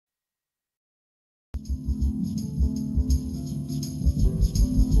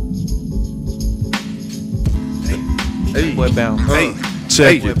Hey, boy, bounce. Hey,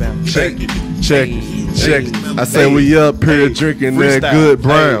 check it. Check it. I say we up here drinking that good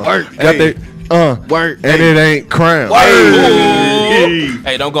brown. Got that Work. and it ain't Crown.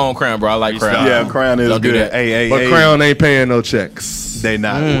 Hey, don't go on Crown, bro. I like Crown. Yeah, Crown is Don't do good. that. Hey, But Crown ain't paying no checks. they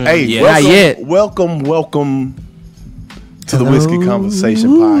not. Hey, Yeah. welcome, Not yet. welcome to the Whiskey Conversation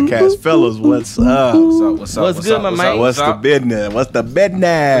Podcast, fellas. What's up? What's up? What's good, my man? What's the business? What's the business?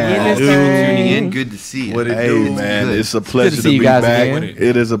 Getting this Tuning thing. in. Good to see you. What it Hey do? man, Good. it's a pleasure to to see you be guys back. again.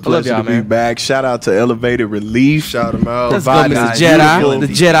 It is a pleasure y'all, to be man. back. Shout out to Elevated Relief. Shout him out. Let's go, Providing Mr. us Jedi. beautiful The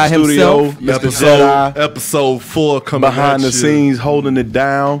Jedi studio, himself. Mr. Jedi, Episode 4 coming behind the at you. scenes, holding it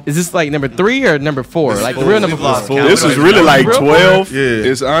down. Is this like number 3 or number 4? Like the real number We've lost 4? count. This is really like Real 12. Yeah.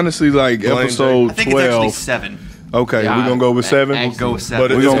 It's honestly like Blame episode I think it's actually 12. 7. Okay, Yeah, we're gonna go with 7. actually- Go with 7.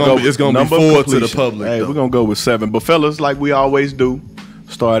 But We're it's gonna be number 4 to the completion. public. Hey, though. we're gonna go with 7. But fellas, like we always do,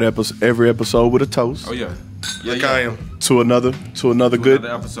 start every episode with a toast Oh yeah. Like I am. to another good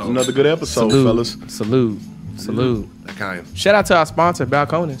episode. another good episode, fellas. Salute. Like I am. Shout out to our sponsor,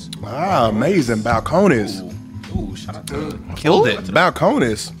 Balcones. Ah, amazing balcones. Ooh, shout out to Killed it.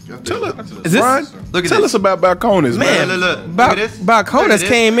 Balcones. Tell us, Is this Brian, Look at tell this. us about balcones, man. Look at this. Balcones Look at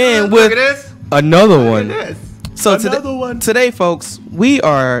came this. in Look with at this. another Look one. at this. So Another one. today, folks, we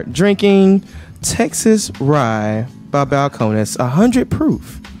are drinking Texas Rye by Balcones, 100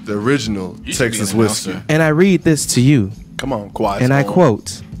 proof. The original You should be Texas an whiskey. announcer. And I read this to you, Come on, quiet. and I storm.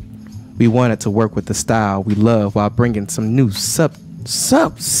 quote: "We wanted to work with the style we love while bringing some new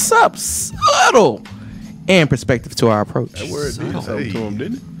subtle and perspective to our approach. That word did something to him,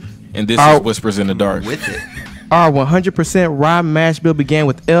 didn't it? And this Our- is Whispers in the Dark. With it. Our 100% rye mash bill began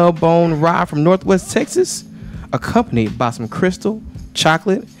with Elbone rye from Northwest Texas, accompanied by some crystal,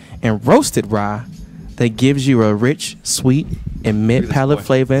 chocolate, and roasted rye that gives you a rich, sweet, and mid-palate boy.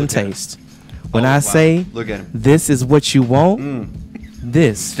 flavor and Look at him. taste. When Oh, I wow. say Look at him. this is what you want,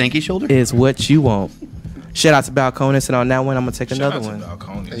 this Stanky shoulder? is what you want. Shout out to Balcones, and on that one, I'm going to take another one.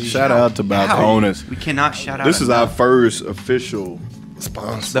 Shout out to balcones. We cannot shout out. This is our enough. first official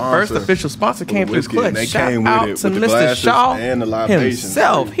Sponsor. The first official sponsor came through whiskey, and clutch. they Shout came with out it to with the Mr. glasses Shaw and the libations.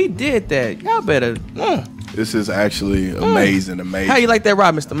 himself. He did that. Y'all better. This is actually amazing. How you like that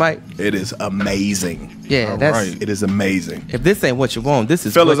ride, Mr. Mike? It is amazing. Yeah, that's. right. It is amazing. If this ain't what you want, this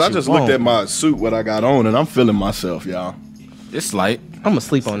is Fellas, what I you just want. looked at my suit, what I got on, and I'm feeling myself, y'all. It's light. I'm gonna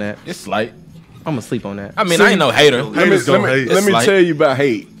sleep on that. It's light. I'm gonna sleep on that. I mean, I ain't no hater. Haters gonna hate. Let me It's tell you about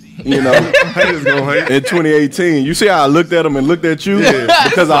hate. You know, Haters gonna hate. in 2018, you see how I looked at him and looked at you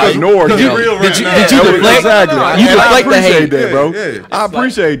because I ignored him. You real right now. did you deflect? Exactly. You And I deflect the appreciate hate. that, bro. Yeah, yeah. I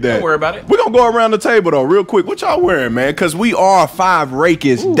appreciate that. Don't worry about it. We're gonna go around the table though, real quick. What y'all wearing, man? Because we are 5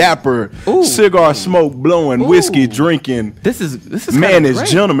 rakish, dapper, cigar smoke blowing, whiskey drinking, This is man kinda is great.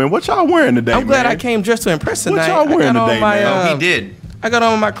 gentlemen. What y'all wearing today, I'm glad man? I came dressed to impress What tonight. y'all wearing I got today, on my, man? Oh, he did. I got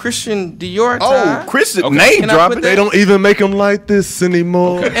on my Christian Dior tie. Oh, Chris, Okay. name Can I drop put it. that- They don't even make them like this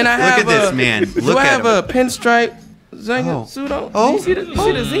anymore. And I Look have at this, a, man. Do Look I at have him. a pinstripe Zanga suit on? Oh. You see the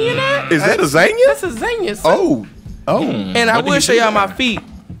Z in that? Is that a Zanya? That's a Zanga suit. Oh, And I What do will you show think y'all my about feet.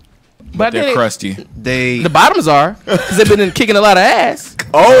 But They're then crusty. They. the bottoms are, because they've been kicking a lot of ass.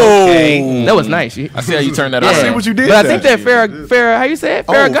 oh. Okay. That was nice. I see how you turned that Yeah. out. see what you did But I there. think they're Farrah, how you say it?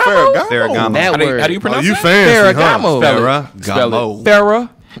 Oh, Farragamo? Ferragamo. That How do you word. pronounce You that? fancy, huh? Ferragamo. Ferragamo.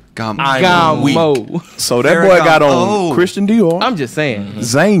 Ferragamo. So that boy got on Oh. Christian Dior, I'm just saying.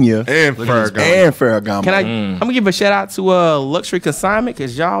 Zanya, And Ferragamo. and Ferragamo. Can I? I'm gonna give a shout out to Luxury Consignment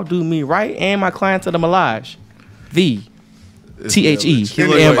because y'all do me right and my client to the Millage. The THEMILLAGE. He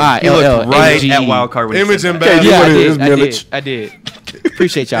looked right at Wildcard when he Image said that. ambassador. Yeah, I What it is, did. Village. I did.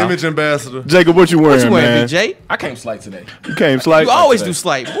 Appreciate y'all. Image ambassador. Jacob, what you wearing, What you wearing, man? BJ? I came slight today. You came slight. You always do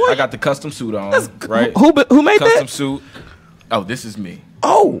slight, boy. I got the custom suit on, right? Who made Custom that? suit. Oh, this is me.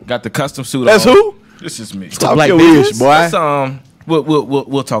 Oh, Got the custom suit That's on. who? This is me. Talk Black your business? ish, boy. That's,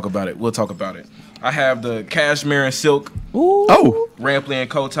 we'll talk about it. We'll talk about it. I have the cashmere and silk Oh, Ramply and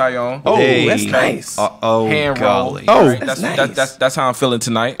coat tie on. Oh, Hey. that's nice. Oh, Hand roll. golly. Oh. Right? That's That's, nice. that's how I'm feeling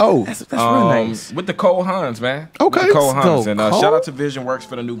tonight. oh. That's real nice. With the Cole Hans, man. Okay. With the Cole Let's Hans. go, And Cole. shout out to Vision Works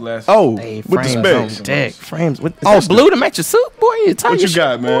for the new glasses. Oh, Hey, with the frames specs. on deck. Frames. Is that Austin. blue to match your suit, boy? You tight What your you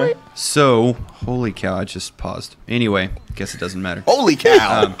got, shit, man? boy. So, holy cow, I just paused. Anyway, guess it doesn't matter. Holy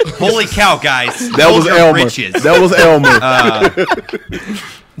cow. Holy cow, guys. That was Hold your Elmer. britches. That was Elmer.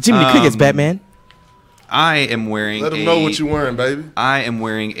 Jimmy the Cricket's Batman. I am wearing Let them know what you wearing, baby. I am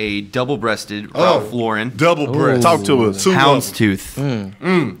wearing a double-breasted Ralph Lauren Double breast. Talk to us. Two of them.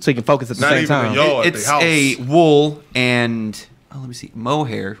 houndstooth. So you can focus at the Not same even time. a yard. It's the house. a wool and let me see,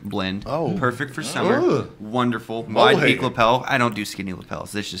 mohair blend. Oh. Perfect for summer. Ugh. Wonderful. Mohair. Wide peak lapel. I don't do skinny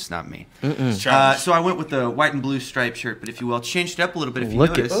lapels. That's just not me. So I went with the white and blue striped shirt, but if you will, changed it up a little bit if you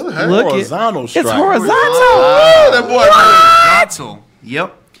Look it. notice. Look it. Horizontal stripe. It's horizontal. That boy. Horizontal.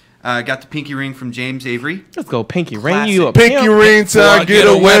 Yep. Got the pinky ring from James Avery. Let's go, Pinky Ring. Classic. You a Pinky pimp. ring till I get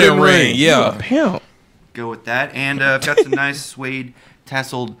a wedding ring. You a Yeah. pimp. Go with that. And I've got some nice suede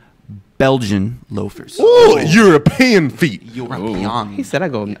tasseled Belgian loafers. Ooh, European feet. He European. said I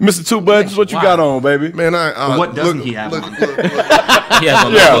go. Mr. Two Buttons, what you got on, baby? Man, What doesn't he have on? He has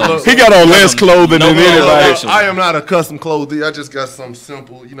on Yeah, those. he got on less clothing No than anybody. clothes. I am not a custom clothier. I just got some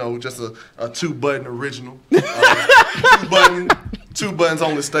simple, just a 2-button original. Two buttons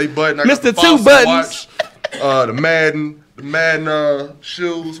only stay button. I got Mr. the Two Fawcett Buttons. watch, the Madden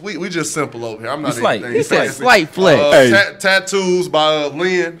shoes. We just simple over here. I'm not He's light. anything He said fancy. slight flex. Hey. Tattoos by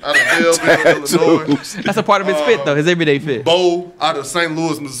Lynn out of Belleville, Illinois. That's a part of his fit though. His everyday fit. Bo out of St.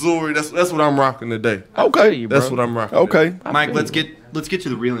 Louis, Missouri. That's what I'm rocking today. Okay. That's what I'm rocking. Okay. Mike, let's get to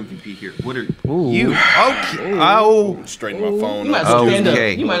the real MVP here. What are Ooh. you? Okay. Oh. Straighten my phone You might up. as well stand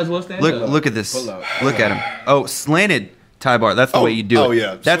Okay. up. You might as well stand up. Look at this. Look at him. Oh, slanted tie bar. That's the way you do it. Oh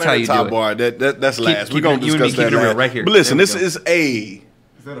yeah, That's how you do it. Bar. That's last. keep We're gonna it- you and me discuss that keeping it real last. right here. But listen, There this we go. is a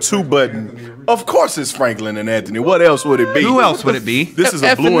 2-button. Of course, it's Franklin and Anthony. What else would it be? Who else would it be? This is a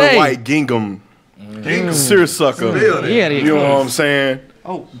F and blue A. and white gingham seersucker. Yeah, You know what I'm saying?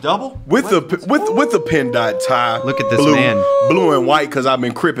 Oh, double? With the pin dot tie. Look at this blue, man. Blue and white because I've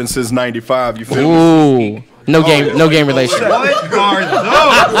been cripping since '95. You feel me? Ooh. No game relation. What are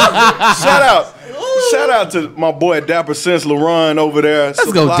those? Shout out to my boy Dapper Sense LaRon over there. Let's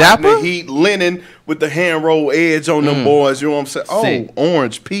go, supplying Dapper. The heat linen with the hand roll edge on them boys. You know what I'm saying? Sick. Oh,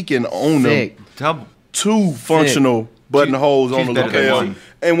 orange peeking on Sick. them. Double. 2 functional buttonholes on the she's better than lapel. one.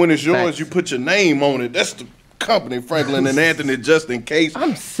 And when it's yours, Facts. you put your name on it. That's the company, Franklin and Anthony, just in case.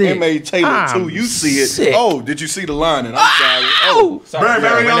 I'm sick. M.A. Taylor, I'm too. You see it. sick. Oh, did you see the lining? I'm sorry. Oh, Sorry,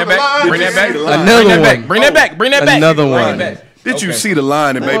 Bring bring that that back. back. Bring that back. Another one. Bring that back. Bring that back. Another Bring one. that back. Did you Okay. see the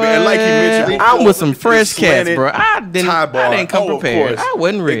lining, baby? And like you mentioned, I'm with some fresh this cats, slanted bro. I didn't come of prepared. course. I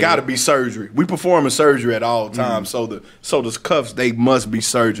wasn't ready. It got to be surgery. We performing surgery at all times, so the cuffs they must be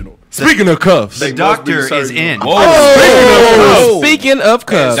surgical. Speaking of cuffs, They The must be doctor is surgical. in. Speaking of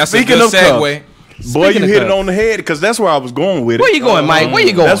cuffs. That's Speaking a good of cuffs. segue. Boy, Speaking you of hit it cuffs. on the head because that's where I was going with it. Where you going, Mike? Where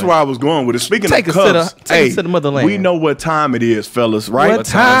you going? That's where I was going with it. Speaking Take of us to the- cuffs, take us to the motherland. we know what time it is, fellas, right? What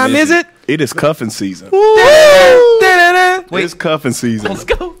time is it? It is cuffing season. Da-da-da. It's cuffing season. Let's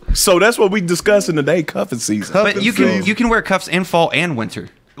go. So that's what we discussing today, cuffing season. But you can wear cuffs in fall and winter.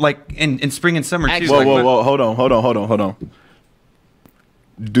 Like in spring and summer too. Actually- Whoa, Like, whoa, whoa! Hold on.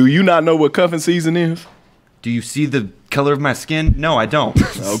 Do you not know what cuffing season is? Do you see the color of my skin? No, I don't.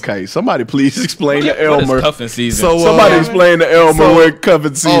 Okay, somebody please explain to What is Elmer. cuffing season? So, Somebody explain to Elmer what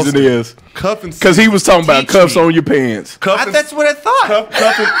cuffing season Austin. is. cuffing Because he was talking about Teach cuffs me. on your pants. cuffing, That's what I thought.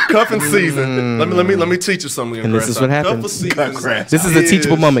 cuffing season. Let me teach you something. And this is what happens. Cuffing season This is a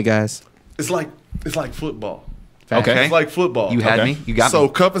teachable moment, guys. It's like football. Okay. It's like football. You had me. You got So me.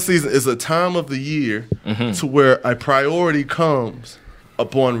 cuffing season is a time of the year to where a priority comes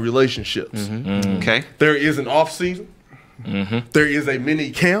upon relationships. Okay. There is an off season. There is a mini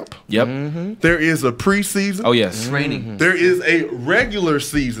camp. Yep. There is a preseason. Oh yes. Raining. There is a regular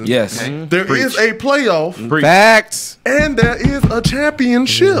season. Yes. There is a playoff. Preach. Facts. And there is a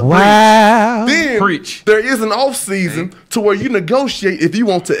championship. Wow. Then Preach. there is an off season to where you negotiate if you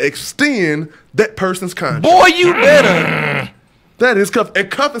want to extend that person's contract. Boy, you better. That is cuff. And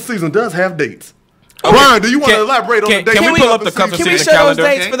cuffing season does have dates. Brian, do you want to elaborate on the dates? Can we pull up the cuffing Can we season show those calendar?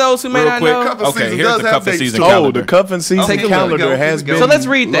 dates for those who may Real not quick. know? Cuffing Okay, season here's does the have cuffing dates season too. Oh, calendar. the cuffing season Take a look. calendar Here we has go. been So let's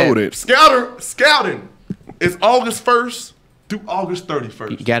read that. loaded. Scouting is August 1st through August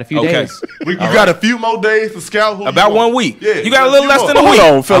 31st. You got a few Okay. days. You got a few more days to scout who About you want. 1 week. Yeah, You got a little less than a Hold week.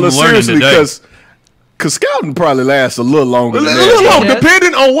 on, fellas, I'm learning seriously, today. because scouting probably lasts a little longer A than little that. long, Yeah.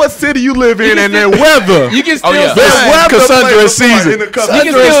 depending on what city you live in and their weather. You can still yeah. sign. That's weather Cassandra plays a part season. in the cuffing You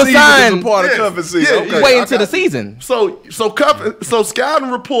can Cassandra still season sign. is a part of Yeah. cuffing season. Yeah, Okay. Way I into the got- season. So scouting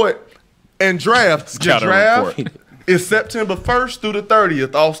report and draft. The Scouting draft report. is September 1st through the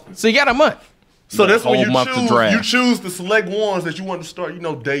 30th, Austin. So you got a month. So that's when whole you month to choose. draft. You choose the select ones that you want to start.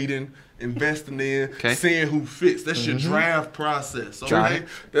 Dating, investing in, Okay. seeing who fits. That's your draft process. Got Okay,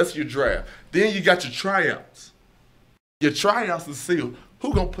 that's your draft. Then you got your tryouts. Your tryouts is sealed.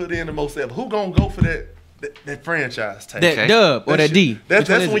 Who gonna put in the most effort? Who gonna go for that franchise tag? That Okay. dub or that D. That's Which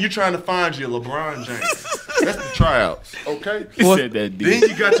one is when it? you're trying to find your LeBron James. That's the tryouts. Okay. He said that. Then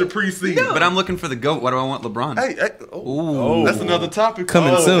you got your preseason. But I'm looking for the GOAT. Why do I want LeBron? Hey, that's another topic.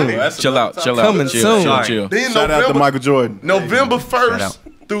 Coming soon. Chill out. Coming soon. Chill. Then Shout out to Michael Jordan. November Shout 1st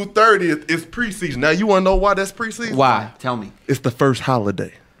through 30th is preseason. Now, you want to know why that's preseason? Why? Tell me. It's the first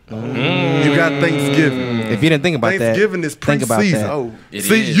holiday. You got Thanksgiving. If you didn't think about that, Thanksgiving is think about preseason. that. Oh. It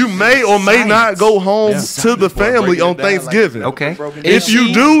See, is. you may or may not go home to the family on Thanksgiving. Okay. If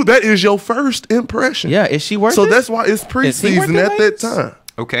you do, that is your first impression. Yeah, is she worth So it? that's why it's Is he worth preseason it, at that ladies? time.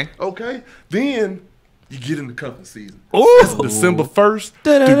 Okay. Okay. Then you get into cuffing season. Ooh. December 1st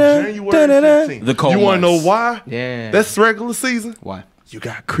Da-da-da, to January da-da-da. 15th. The cold You want to know months. why? Yeah. That's regular season. Why? You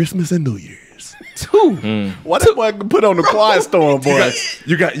got Christmas and New Year's. Why that boy put on the quiet storm, boy?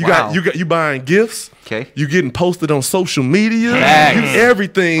 You buying gifts. Okay. You getting posted on social media. Facts.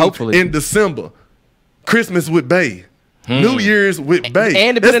 Everything Hopefully. in December. Christmas with Bay. New Year's with Bay.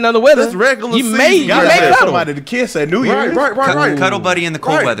 And depending on the weather, That's regular you season. may- you Gotta may have cuddle. somebody to kiss at New Year's. Right. Cuddle buddy in the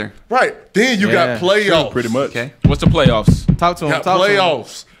cold Right, weather. Right. Then you Yeah, got playoffs. Pretty much. Okay. What's the playoffs? Talk to him. Got Talk to him.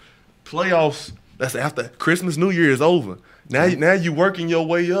 playoffs. Playoffs. That's after Christmas, New Year is over. Now you working your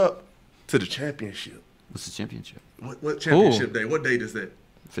way up to the championship. What's the championship? What championship day? What date is that?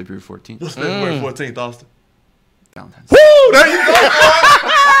 February 14th. What's February 14th, Austin? Valentine's Day. Woo! There you go.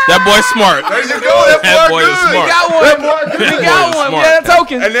 That boy's smart. There you go. That boy is good. smart. Got one. That boy good. We got one. We smart. got a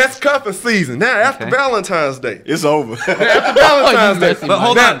token. And that's cuffing season. Now after Okay. Valentine's Day. It's over. After Valentine's Day. messy, But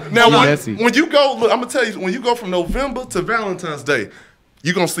hold now, on. Now Hold on. when you go, look, I'm gonna tell you, when you go from November to Valentine's Day,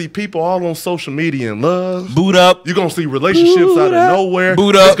 you're gonna see people all on social media in love. Boot up. You're gonna see relationships out of nowhere.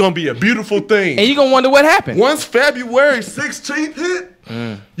 Boot up. It's gonna be a beautiful thing. And you gonna wonder what happened. Once February 16th hit,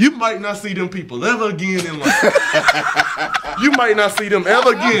 you might not see them people ever again in life. You might not see them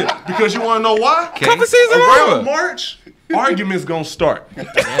ever again because you want to know why? Okay. Cuffing season Around over. March, arguments gonna start.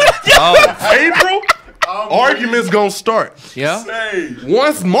 Oh. April, arguments gonna start. Yeah.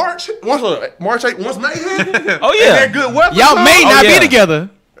 Once March 8th, once May hit, Oh and yeah. that good weather Y'all come, may Oh, not yeah. be together.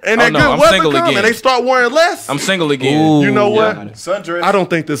 and Oh, that no, good I'm weather single come, again. and they start wearing less. I'm single again. You know what? Sundress. I don't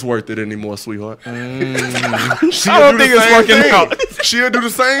think this worth it anymore, sweetheart. She'll I don't do think the it's same working thing. out. She'll do the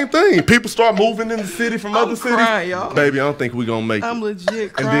same thing. People start moving in the city from other cities. crying, y'all. Baby, I don't think we're gonna make it. I'm legit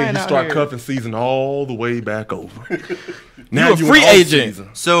And crying then you out start here. cuffing season all the way back over. You a in free off agent. season.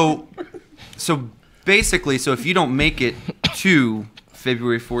 So basically, so if you don't make it to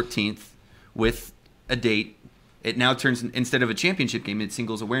February 14th with a date, it now turns, instead of a championship game, it's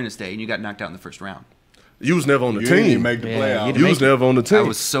Singles Awareness Day, and you got knocked out in the first round. You was never on the You didn't even team. make the Yeah, playoffs. You was never on the I team.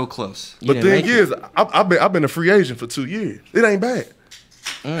 was so close. But didn't thing make it. is, I've been a free agent for 2 years. It ain't bad.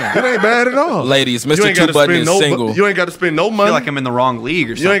 It ain't bad at all. Ladies, You Mr. ain't gotta Two Button spend is no. single. You ain't got to spend no I money. feel like I'm in the wrong league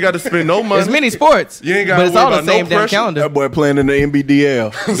or something. You ain't got to spend no money. There's many sports. You ain't gotta but it's worry all the about no same damn pressure. calendar. That boy playing in the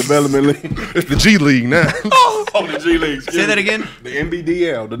NBDL, Development League. It's the G League now. Oh, the G League. Say that again? The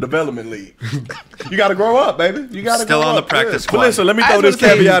NBDL, the Development League. You got to grow up, baby. You got to Still grow on the up. practice But squad. listen, let me I throw just this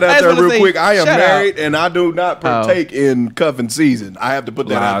wanna say- caveat I out just there wanna real say, quick. I am shout married and I do not partake in cuffing season. I have to put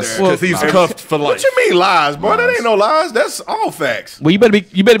that out Lies. there. Well, Because he's cuffed for life. What you mean lies, bro? That ain't no lies. That's all facts. Well, you better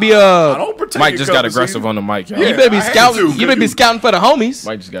be I don't partake Mike in just got cuffing aggressive season. on the mic, y'all. Yeah. you better be I had scouting. to, You better be 'cause scouting for the homies.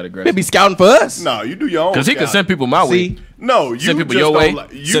 Mike just got You better be aggressive. scouting for us. No, you do your own. Because he can scouting. send people my way. See, No, you Send people just your don't way.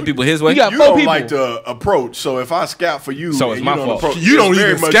 like- Send people his way. You got You four don't people. like to approach. So if I scout for you, So it's and my you don't fault. approach, You don't it's very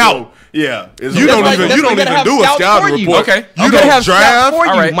even much scout. so- yeah, it's You okay. don't That's even why you don't we gotta even have do a scouts scouting for you. report. Okay. You You don't gotta have draft. scouts for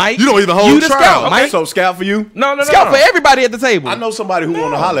you, All right. Mike. You don't even hold You the trial. scout, Okay. Mike. So scout for you. No. Scout for everybody at the table. I know somebody who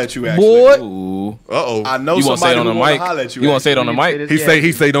want to holler at you. Actually, Boy, Ooh. Uh-oh. I know You won't say somebody it on who the want mic. to holler at you. You won't say it on the actually. mic.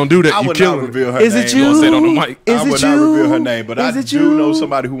 He say don't do that. I You would killing not him. reveal her Is name. it You won't say it on the mic. Is I it would you? not reveal her name, but Is I it do you? know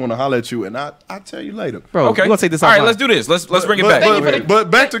somebody who want to holler at you, and I'll tell you later. Bro, Okay. you gonna take this All off? right, let's do this. Let's bring it back. But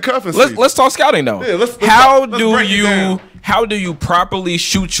back to cuffing season. Let's talk scouting though. Yeah, let's how let's do break it down. how do you properly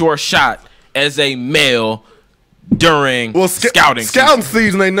shoot your shot as a male during scouting? Scouting season?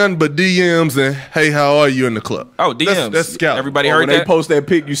 season ain't nothing but DMs and hey, how are you in the club? Oh, DMs. That's scouting. Everybody Or heard when they that. post that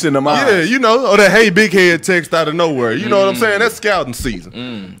pic, you send them eyes. Yeah, you know, or that hey big head text out of nowhere. You know what I'm saying? That's scouting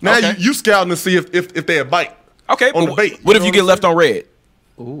season. Now Okay. you scouting to see if they a bite. Okay, on but the bait. what if You you know get what left on red?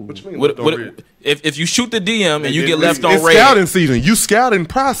 What you mean? What, left on what, red? if you shoot the DM and you get It's- left on it's red? scouting season. You scouting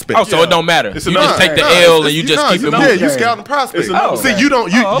prospects. Oh, so it don't matter. It's You another just take the game. L and you just keep it Yeah, moving. you scouting prospects. It's another See, game. you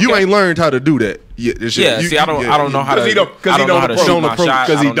don't you Oh, okay. ain't learned how to do that yet. This shit. Yeah, You- see, I don't know how to. Because he don't I don't know how to approach. shoot Don't my approach. shot.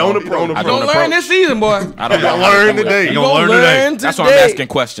 Because I he don't approach. I You don't gonna learn approach. this season, boy. I don't know. gonna how to learn do it. today. You You gonna learn That's why I'm today. asking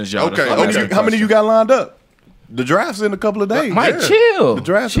questions, y'all. Okay, That's why I'm okay. asking How many you got lined up? The draft's in a couple of days. Mike, Yeah. chill. The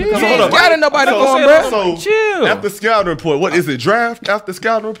draft's in a You couple ain't of days. scouting nobody So- for him, so- bro. So Chill. after scouting report, what is it? Draft after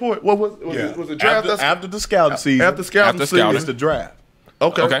scouting report? What was was it draft? After the scouting season. After scouting After season. scouting. It's the draft.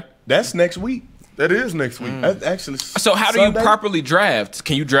 Okay. Okay. That's next week. That is next week. That's actually. So how do you Sunday? properly draft?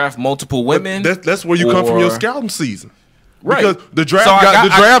 Can you draft multiple women? That's where you come from your Or- scouting season. Right. Because the draft So I got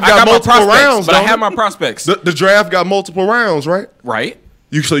my multiple prospects, rounds, but I don't have it? my prospects. The draft got multiple rounds, right? Right.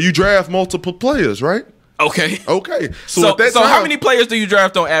 So you draft multiple players, right? Okay. Okay. So, at that so how time- many players do you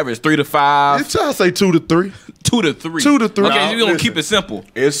draft on average? 3 to 5? I'll say 2 to 3. 2 to 3. 2 to 3. Okay, No, you're gonna listen. keep it simple.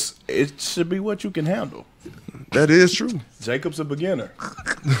 It should be what you can handle. That is true. Jacob's a beginner.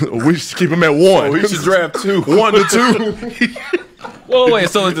 We should keep him at 1. We should draft 2. 1 to 2. Well, wait.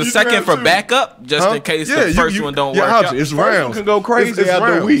 So is the You second draft for two. backup just Huh? in case Yeah, the first one don't yeah, work Hodge, out? It's First one rounds. can go crazy It's after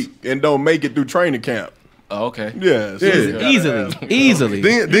a rounds. week and don't make it through training camp. Oh, okay. Yeah, so Yeah. you gotta have- Easily.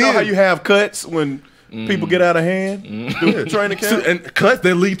 Then You know how you have cuts when people get out of hand through training camp? and cuts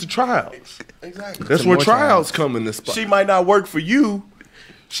that lead to trials. Exactly. That's where trials come in this spot. She might not work for you.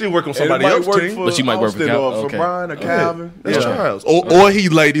 She work on and somebody it might else's work team. for But she might work for Austin Cal- or okay. for Brian or Calvin. That's Yeah. trials. Or he,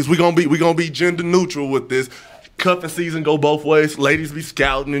 ladies, we gonna be gender neutral with this. Cuffing season go both ways. Ladies be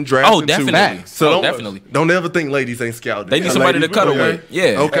scouting and drafting. Oh, too. definitely. So Oh, don't, definitely. Don't ever think ladies ain't scouting. They need Yeah, somebody to ladies, cut okay. away. Yeah.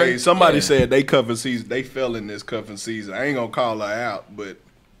 Okay. Hey, somebody Yeah. said they cuffing season. They fell in this cuffing season. I ain't gonna call her out, but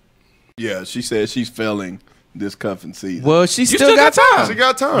yeah, she said she's failing this cuffing season. Well, she You still got time. She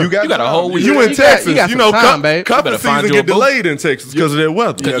got time. You got a whole week. You in You got- Texas. you got You some know, time, babe. cuffing You better find season you a get boo. delayed in Texas because of that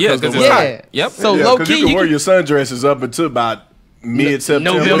weather. Yeah, Yeah, 'cause because the it's weather. hot. Yep. So Yeah, low 'cause key, you can wear your sundresses up until about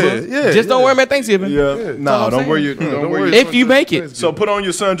mid-September. November. Yeah, Just don't wear them at Thanksgiving. Yeah, That's no, all I'm don't wear saying. your. Don't wear wear your. If you make it, So put on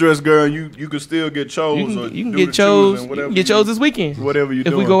your sundress, girl. You can still get chose. you or can, you can do get the chose. choosing, You whatever can get chose this weekend. Whatever you if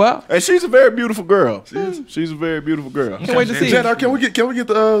we doing. go out. And she's a very beautiful girl. She's a very beautiful girl. Can't wait to see. Jedi, can we get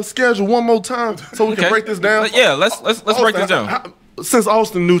the schedule one more time so we can Okay. break this down? Yeah, let's break this down. Since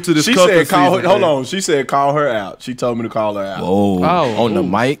Austin new to this She cuffing said, "Call season, her." Hold man. on. She said, "Call her out." She told me to call her out. Oh, on the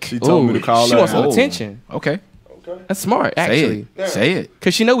mic. She told me to call she her wants some out. attention. Okay. That's smart, Say actually. it. Say it.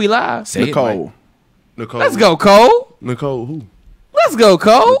 Cause she know we live. Say it. Mike. Nicole. Nicole. Let's go, Cole. Nicole who? Let's go,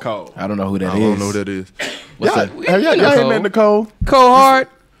 Cole. Nicole. I don't know who that is. I don't know who that is. What's Y'all, up? have y'all ain't met Nicole? Cole Hard.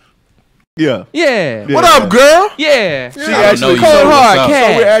 Yeah. Yeah. Yeah. What up, girl? Yeah. She I don't actually know you, Cold so what's Hard up?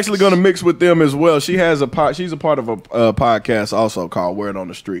 Cat. So we're actually going to mix with them as well. She has she's a part of a podcast also called Word on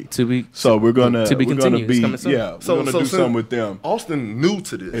the Street. To be. So we're gonna To be we're gonna continued. It's be coming soon. yeah. So- we're gonna so do since- something with them Austin new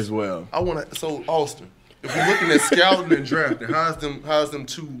to this as well. I want to. So Austin, if we're looking at scouting and drafting, how's them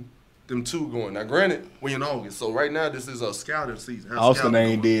two going? Now, granted, we in August, so right now this is a scouting season. How's Austin scouting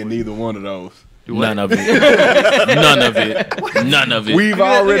ain't going did for you? neither one of those. None of it. None of it. None of it. We've Look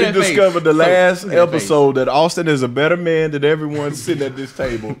at already that face. discovered the last Look at that face. episode that Austin is a better man than everyone sitting at this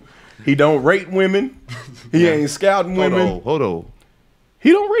table. He don't rate women. He ain't scouting women. Hold on.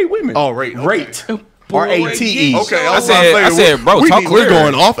 He don't rate women. Oh, rate. Okay. Rate. R-A-T-E. Okay, I said, bro, talk we're clear.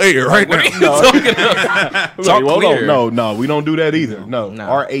 going off air right now. Talk Talk clear. No, we don't do that either. No. No.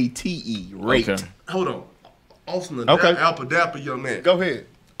 R-A-T-E. Rate. Okay. Hold on. Austin, a Okay. Alpha Dapper young man. Go ahead.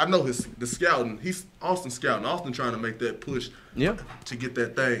 I know the scouting. He's Austin scouting. Austin trying to make that push. Yeah. To get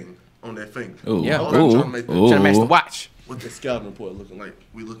that thing on that finger. Ooh. Yeah. Austin Ooh. trying to make that. Ooh. Trying to match the watch. What's the scouting report looking like?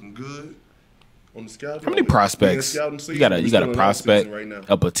 We looking good on the scouting. How many prospects? You got a prospect, right now.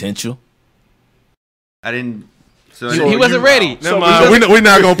 a potential. I didn't. So He wasn't ready. Never mind. We're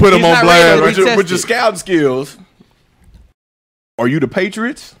not gonna put him He's on not blast. ready. With your tested. scouting skills, are you the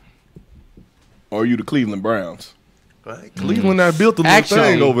Patriots or are you the Cleveland Browns? Cleveland not built a little Actually,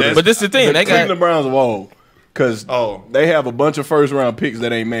 thing over there. But this is the thing. The They Cleveland got Browns of old. Because Oh. they have a bunch of first round picks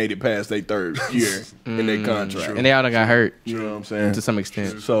that ain't made it past their third year in their contract. And they all done got hurt You know what I'm saying? to some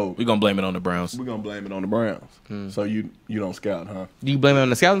extent. So we gonna blame it on the Browns. we're gonna blame it on the Browns. So you don't scout, huh? Do you blame it on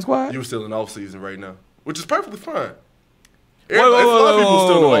the scouting squad? You're still in off season right now, which is perfectly fine. Wait, A lot of people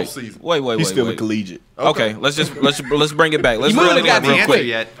still in off season. wait. He's still a wait. collegiate. Okay, let's bring it back. Let's You moving reel it the in goddamn real quick.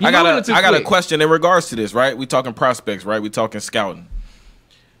 yet. You I got moving too a quick. question in regards to this. Right, we talking prospects. Right, we talking scouting.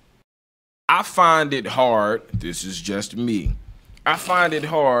 I find it hard. This is just me. I find it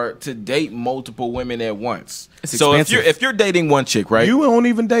hard to date multiple women at once. It's so expensive. if you're dating one chick, right? You don't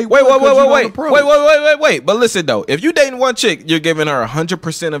even date. Wait. one 'cause you don't approach. Wait. But listen though, if you dating one chick, you're giving her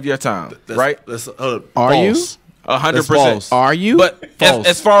 100% of your time, right? That's Are you? false. 100%. false. Are you? But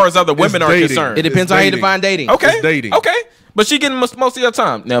as far as other women are dating. concerned, it depends It's on how you dating. define dating. okay, It's dating. okay. But she getting most of your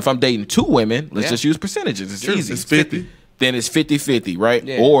time. Now, if I'm dating two women, let's Yeah. just use percentages. It's easy. It's 50. Then it's 50-50, right?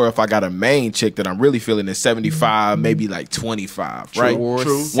 Yeah. Or if I got a main chick that I'm really feeling is 75, maybe like 25, right? Or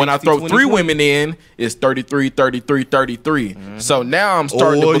True. When I 60, throw 20, 3 20. women in, it's 33, 33, 33. So now I'm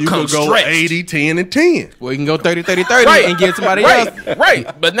starting Or to you become could go stretched. 80, 10, and 10. Well, you can go 30, 30, 30 Right. and get somebody else. Right.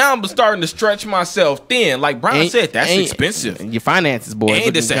 But now I'm starting to stretch myself thin. Like Brian said, that's and- expensive. and your finances, boy.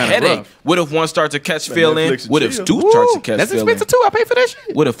 And it's a headache. What if one starts to catch Man, feeling? Netflix and What if chill. Stu starts to catch That's feeling? expensive too. I pay for that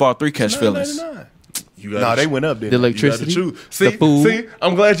shit. What if all 3 catch feelings? $9.99. You No, they went up The there. electricity, You gotta choose. See, the food. see,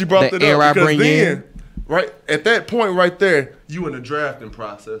 I'm glad you brought the that air I up because bring then, in. right at that point right there, you in the drafting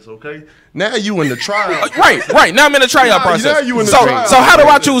process. Okay, now you in the trial. Right. Now I'm in the tryout Now process. you in the so tryout. how do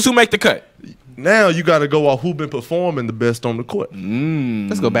I choose who make the cut? Now you got to go off who been performing the best on the court.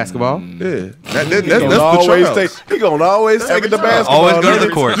 Let's go basketball. Yeah, that's He the gonna always trials. take. He gonna always take it to basketball. Always go to the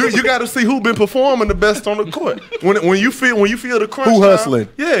man. court. You got to see who been performing the best on the court. When you feel the crunch. Who time, hustling?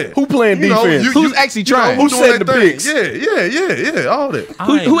 Yeah. Who playing You know, defense? Who's actually trying? Who's Who doing setting that the thing? picks? Yeah. All that.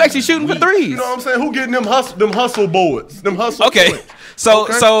 Who actually shooting for threes? You know what I'm saying? Who getting them hustle boards? Them hustle. Okay. points? So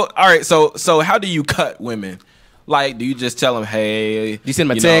Okay. all right. So how do you cut women? Like, do you just tell them, hey, You send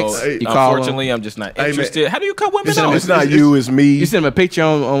them a know, text, you call unfortunately, I'm just not man. interested. How do you cut women send them off? It's not you, it's me. You send them a picture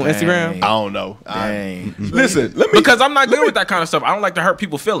on Instagram. I don't know. Dang. Listen, let me. Because I'm not good with that kind of stuff. I don't like to hurt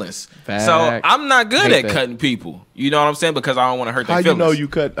people's feelings. Facts. So I'm not good Hate at that. cutting people. You know what I'm saying? Because I don't want to hurt How their you feelings. know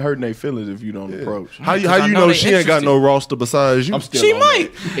you hurting their feelings if you don't approach? How you I know know they she ain't got interested. no roster besides you? I'm still She on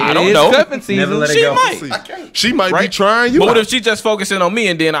might. I It don't is know. cuffing season. Never let it She go. might. She might be Right? trying you. But what out. if she just focusing on me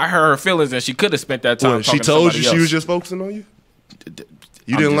and then I hurt her feelings and she could have spent that time What, she talking to told somebody you she was else? just focusing on you?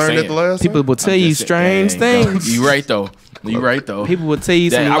 You I'm didn't just learn that saying. the last People time? will tell you strange things. You right though. You right though. People will tell you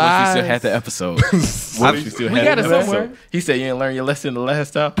some Dang, I wish we lies. still had the episode. I wish we still We had got the it episode. somewhere. He said you didn't learn your lesson the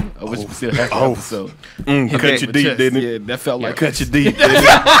last time. I wish we still had the episode. Cut you deep, didn't it? Yeah, that felt like Cut you deep, didn't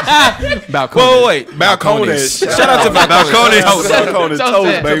it? Balcones. Wait. Balcones. Shout out to Balcones. Balcones Shout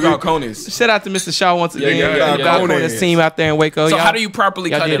toast, out baby. Balcones. Shout out to Mr. Shaw once again. yeah. Balcones team out there in Waco. So Y'all- how do you properly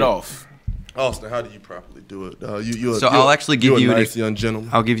y'all cut did it it. off? Austin, how do you properly do it? So I'll actually give you a an nice young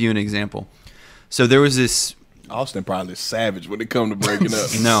gentleman. I'll give you an example. So there was this Austin probably savage when it come to breaking up.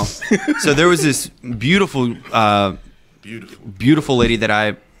 no. So there was this beautiful lady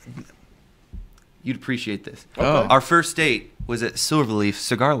that you'd appreciate this. Oh. Our first date was at Silverleaf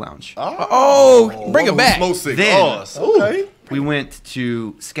Cigar Lounge. Oh, bring it back. Smoke Then cigars. Okay. we went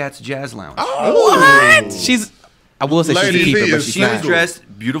to Scat's Jazz Lounge. What? She's. I will say Lady she's a keeper, V but is she's She not. was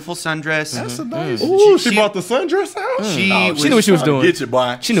dressed, beautiful sundress. That's a nice. Ooh, she she- brought the sundress out? She She knew what she was doing. Get you,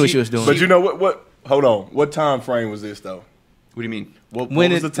 boy. She knew what she was doing. But you know what? What? Hold on. What time frame was this though? What do you mean? What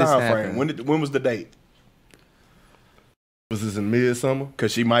When was did the this time happen? frame? When was the date? Was this in midsummer?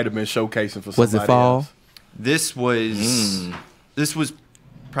 Because she might have been showcasing for Was somebody it fall? else. This was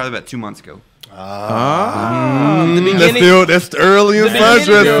probably about 2 months ago. The beginning. That's early in beginning,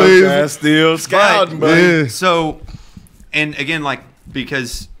 sundress girl. season. That's still scouting, But- buddy. Yeah. So, and again, like,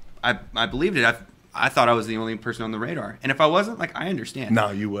 because I believed it, I thought I was the only person on the radar. And if I wasn't, like, I understand.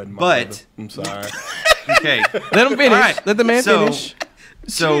 No, you wasn't. my But- brother. I'm sorry. Okay. Let him finish. All right. Let the man So- finish.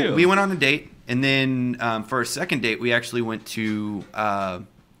 So Chill. we went on a date, and then for our second date, we actually went to the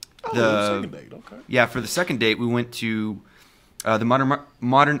second date, okay. yeah. For the second date, we went to the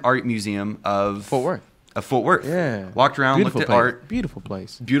Modern Art Museum of Fort Worth. Fort Worth. Yeah. Walked around, Beautiful looked at place. art. Beautiful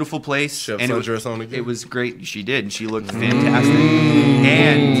place. Beautiful place. She have and sundress on again? it was great. She did, and she looked fantastic.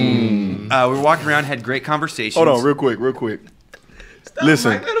 And we were walking around, had great conversations. Hold on, real quick.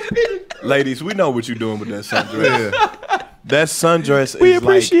 Listen, ladies, we know what you're doing with that sundress. That sundress We is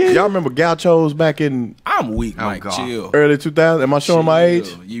appreciate like, it. y'all remember Gauchos back in I'm weak, Oh, Mike. God. Chill. early 2000s? Am I showing my age?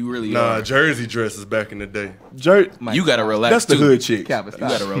 Chill. You really Nah, are. jersey dresses back in the day. You gotta relax. That's the too. hood chick. Calvin, You stop.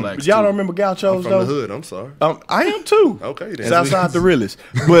 gotta relax. But y'all too. don't remember Gauchos From though? the hood, I'm sorry. I am too. Okay, then. Southside the realest.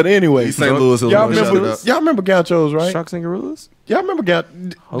 But anyway, East St. Louis, y'all Illinois, shout it remember out. y'all remember Gauchos, right? Sharks and gorillas. Y'all remember Do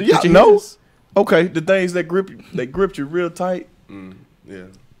Hope y'all that you know? hear this. Okay, the things that gripped you real tight. Yeah.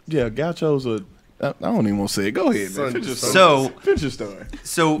 Yeah, Gauchos are. I don't even want to say it. Go ahead, man. Finish your story. So, Finish your story.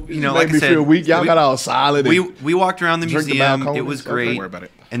 like Make I me said, feel weak. Y'all got all solid. we walked around the Drink the museum. balcony It was and stuff. great. Don't worry about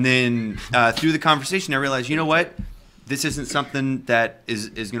it. And then through the conversation, I realized, you know what? This isn't something that is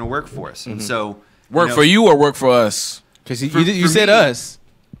going to work for us. And so, Work know, for you or work for us? Because For- you for said me- us.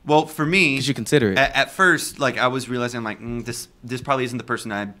 Well, for me, Because you consider it. at first, like I was realizing, I'm like, this probably isn't the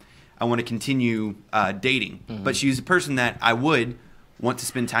person I want to continue dating. But she's a person that I would want to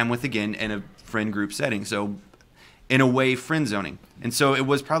spend time with again in a friend group setting. So, in a way, friend zoning. And so it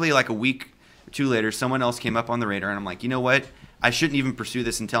was probably like a week or two later, someone else came up on the radar, and I'm like, you know what? I shouldn't even pursue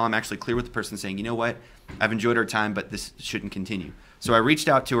this until I'm actually clear with the person, saying, you know what? I've enjoyed our time, but this shouldn't continue. So I reached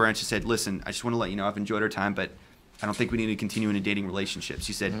out to her, and she said, listen, I just want to let you know I've enjoyed our time, but I don't think we need to continue in a dating relationship.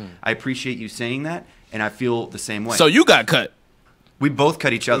 She said, I appreciate you saying that, and I feel the same way. So you got cut. we both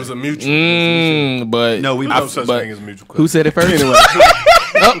cut each It other. was a mutual. But No, we No both. such but- thing as mutual. Who said it first? Anyway,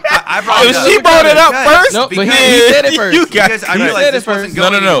 I brought it up. she brought it up first. Nope, but he Because- said it first. You got Because I He realized said this it wasn't first.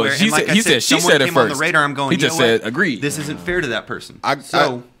 going No. anywhere. He And like said. I He said, said. She someone said it came on first. the radar. I'm going. He you know just what? said agreed. This isn't fair to that person. I-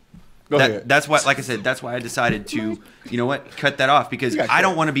 so Go ahead. That's why, like I said, that's why I decided to, you know what, cut that off because got I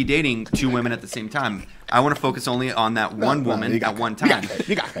don't cut. want to be dating 2 women at the same time. I want to focus only on that one woman at one time.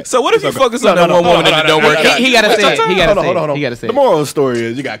 You got cut. So what if you focus on No, that no, one no, woman hold and on, it don't work out? He gotta say it. He gotta say Hold on, it. hold on. He gotta say The it. moral of the story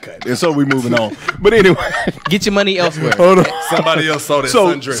is you got cut, and so we moving on. But anyway, Get your money elsewhere. hold on. Somebody else saw that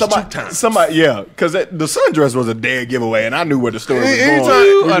So sundress 2 times. yeah, because the sundress was a dead giveaway, and I knew where the story was going. Anytime,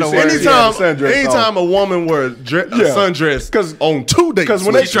 We just said, yeah, anytime, the sundress anytime a woman wears a sundress 'Cause- on 2 dates, Because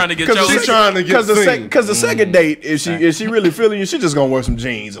when with they you, trying to get because your- she's trying to get seen. because the second date, if she really feeling you, she just gonna wear some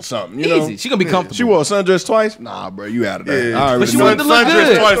jeans or something. You know? Easy. She gonna be comfortable. She wore a sundress twice. Nah, bro, you out of there. Yeah. I already But she knew wanted to look where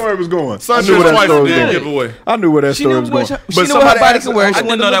good. that story was going. Sundress I knew where that twice story a was dead going. giveaway. I knew where that She story knew was what going. she knew what her somebody body asked- can wear. She I didn't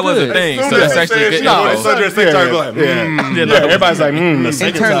wanted know to that look was a good. thing. Soon So as that's they actually said good she wore info. the sundress, they started like, Everybody's like, the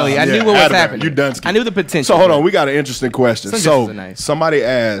second Internally, time. I knew what was out of there. happening. You done. I knew the potential. So hold on, we got an interesting question. Sundresses So are nice. somebody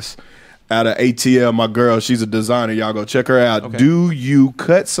asked out of ATL, my girl, she's a designer. Y'all go check her out. Okay. Do you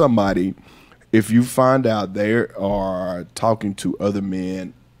cut somebody if you find out they are talking to other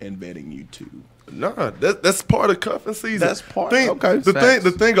men and vetting you too? Nah, that's part of cuffing season. That's part- Thing, okay.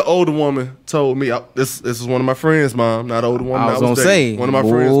 The thing an older woman told me. This is one of my friends' mom, not older woman. I was gonna dating. say, one of my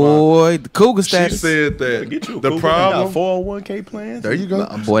friends' mom. boy, the cougar She status. said that Get you a the Cougar. problem. Got 401k plans. There you go.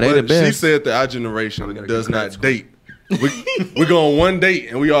 Boy, they the But She best. said that our generation does not date. We go on one date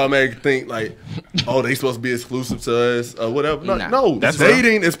and we automatically think like, oh, they supposed to be exclusive to us or whatever. No, Nah. no. That's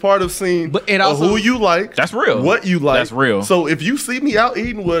Dating is part of seeing But it also- who you like. That's real. What you like. That's real. So if you see me out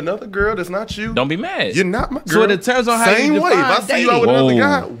eating with another girl that's not you, Don't be mad. you're not my girl. So it depends on how you Same way. If I define see you out with dating.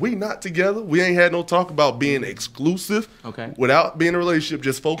 another Whoa. guy, we not together. We ain't had no talk about being exclusive. Okay. Without being in a relationship,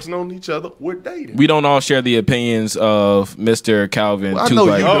 just focusing on each other. We're dating. We don't all share the opinions of Mr. Calvin. I know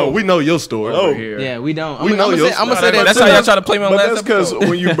you Tupac. know. We know your story. Oh. Yeah, we don't. We know your I'm gonna style. say that. That's too. how y'all try to play my But last that's because episode.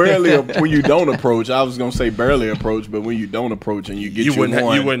 when you don't approach, I was gonna say barely approach, but when you don't approach and you get You wouldn't.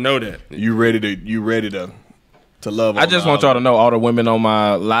 one, You wouldn't know that. you ready to love. I just want y'all to know all the women on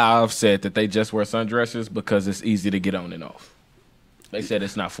my live said that they just wear sundresses because it's easy to get on and off. They said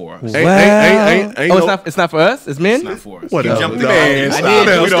it's not for us. Ain't Oh, no- it's not for us. It's men. It's not for us. Whatever. jumped the Man, gun. stop I did.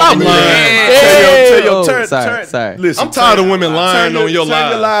 that. We don't Stop do lying. that. Tell your Oh, turn. sorry. Listen, I'm tired of women lying on your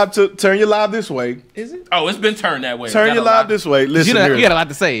live. Turn your live this way. Is it? Oh, it's been turned that way. Turn Got your a lot. live this way. Listen You here. got a lot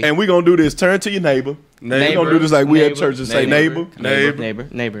to say. And we gonna do this. Turn to your neighbor. We Neighbor. gonna do this like we at Neighbor. church and say neighbor.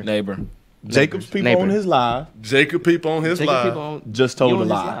 Neighbor. Neighbor. Jacob's people Neighbor. on his live Jacob people on his Take your live. people on. just told You a on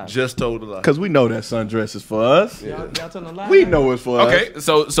his lie. live. Just told a lie. Because we know that sundress is for us. Y'all telling a lie? We know it's for us. Okay,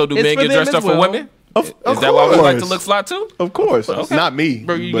 so do It's men for get them dressed as up for well. women? Of Is that why we like to look fly too? Of course. Not me.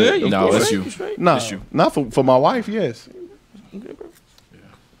 Bro, you but good? of No, course. it's you. No, It's you. not for my wife, yes.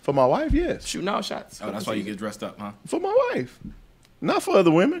 For my wife, yes. Shooting all shots. Oh, that's why you get dressed up, huh? For my wife. Not for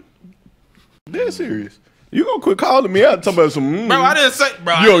other women. Dead serious. You gonna quit calling me out talking about some Bro, I didn't say,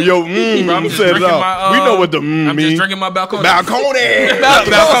 bro. I Yo, didn't- bro, I'm just said it drinking all. my. We know what the I'm mean. just drinking my balcony. Balcony.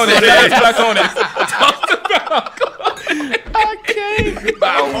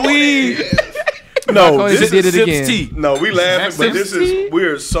 Balcony. We. No, Balcony this did is it again. tea. No, we laughing, but this Sips tea? is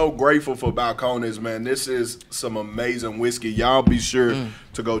we're so grateful for Balcones, man. This is some amazing whiskey. Y'all be sure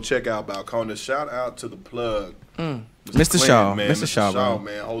to go check out Balcones. Shout out to the plug, Mr. Shaw. man. Mr. Shaw, bro.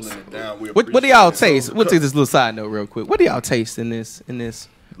 man, holding it down. We What do appreciate y'all it. taste? We'll take this little side note real quick. What do y'all taste in this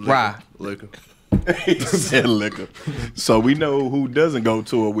rye? Liquor. He said liquor. So we know who doesn't go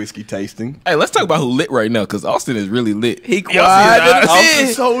to a whiskey tasting. Hey, let's talk about who lit right now, because Austin is really lit. He Y'all see quiet his as eyes? shit.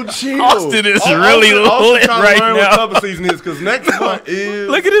 Austin's so chill. Austin is really lit trying right to learn what now. cup of season is because next month is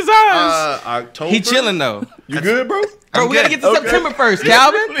Look at his eyes. October. He chilling though. You good, bro? Bro, we gotta get to Okay. September first,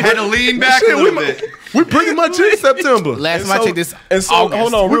 Calvin. Had to lean back Shit, a little bit. we pretty much in September. Last time I checked this. And so, August.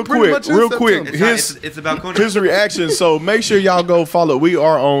 hold on, We real pretty quick, much in real September. quick. It's, not, His it's about Conan. his reaction. So make sure y'all go follow. We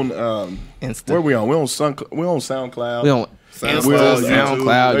are on. Insta. Where we on? We're on SoundCloud. We on We're on Insta, YouTube.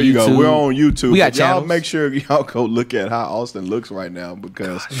 SoundCloud, There you go. YouTube. We're on YouTube. We got But y'all channels. make sure y'all go look at how Austin looks right now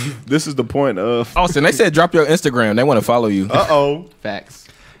because this is the point of. Austin, they said drop your Instagram. They want to follow you. Uh-oh. Facts.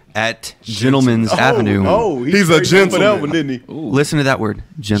 At Gentleman's Avenue. Oh, He's a straight for that gentleman. one, didn't he? Listen to that word.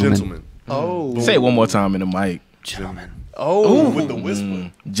 Gentleman. Gentlemen. Oh. Say it one more time in the mic. Gentleman. Oh, with the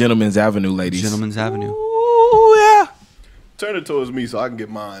whisper. Gentleman's Avenue, ladies. Gentleman's Avenue. Ooh yeah. Turn it towards me so I can get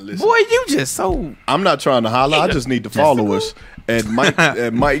mine. Listen. Boy, you just so I'm not trying to holler. I just need to follow us at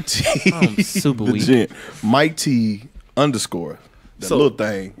Mike T. I'm super the weak. gent. Mike T _. The So, little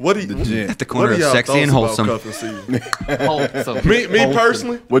thing. what do you- the gent. At the What corner are of y'all sexy and thoughts about wholesome. cuffing season? wholesome. me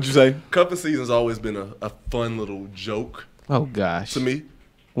personally, What'd you say? cuffing season's always been a fun little joke Oh gosh. to me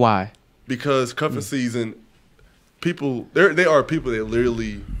Why? because cuffing season, people there are people that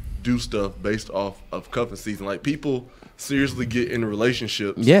literally do stuff based off of cuffing season. Like people seriously get in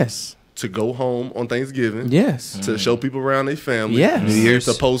relationships Yes. to go home on Thanksgiving. Yes. To show people around their family. Yes. New Year's.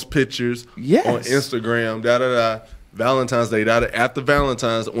 To post pictures Yes. on Instagram, Valentine's Day, after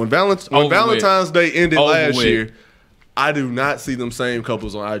Valentine's. When Over Valentine's Day ended Over last with. year, I do not see them same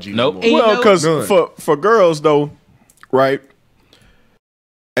couples on IG Nope. no And you more. Well, know- because None. for girls though, right?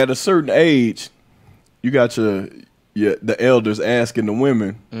 At a certain age, you got the elders asking the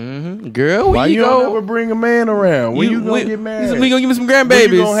women, Girl, where why you you go? don't ever bring a man around? When you gonna we- get married? We gonna give me some When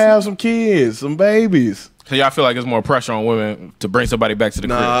grandbabies. you gonna have some kids, some babies? So y'all feel like it's more pressure on women to bring somebody back to the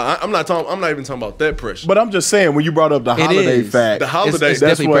crib. Nah, I'm not even talking about that pressure. But I'm just saying, when you brought up the holiday is. fact, The holiday- It's that's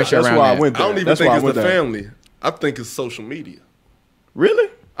definitely why, pressure that's around why I that. went I there. don't even That's think why I it's went the there. family. I think it's social media. Really?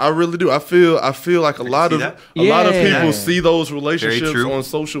 I really do. I feel like a lot see of that. Yeah. people see those relationships true. on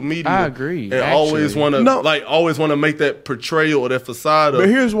social media. I agree, And always actually. want to make that portrayal or that facade of. But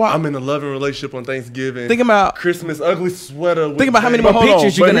here's why- I'm in a loving relationship on Thanksgiving. Think about Christmas ugly sweater. With think about how many more But hold on,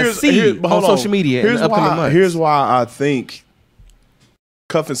 pictures you're but gonna here's- see here- but on hold on. social media in Here's the upcoming why. months. Here's why I think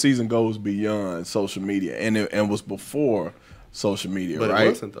cuffing season goes beyond social media, and was before social media, But right? it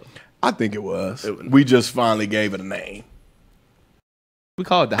wasn't though. I think it was. It wasn't. We just finally gave it a name we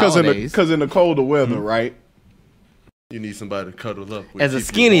call it the because holidays. in the colder weather, right? You need somebody to cuddle up with. As a keep you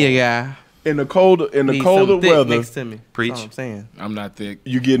skinnier warm. guy, In the colder need colder something thick weather, next to me. Preach. That's all I'm saying. I'm not thick.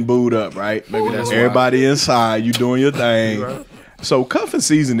 you getting booed up, right? Maybe that's why. Everybody inside, you doing your thing. Right. So cuffing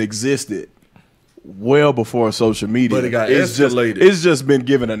season existed well before social media. But it got it's escalated. It's just been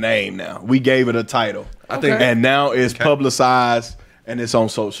given a name now. We gave it a title. I think- and now it's publicized and it's on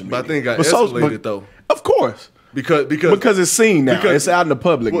social media. But I think it got But escalated though. Of course. Because It's seen now. because- It's out in the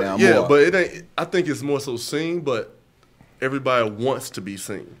public well, now. yeah, more. but it ain't. I think it's more so seen, but everybody wants to be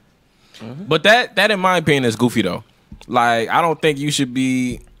seen. But that in my opinion is goofy though. Like I don't think you should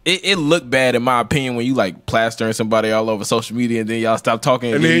be. It looked bad in my opinion when you like plastering somebody all over social media and then y'all stop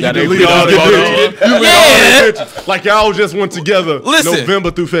talking And then you gotta delete delete all the photos. pictures. You delete all the pictures. Like y'all just went together Listen. November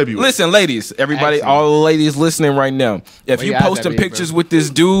through February. Listen, ladies, everybody, Excellent. all the ladies listening right now, if Where you your eyes posting at, big pictures bro? with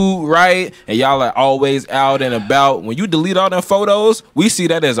this dude, right, and y'all are always out and about, when you delete all them photos, we see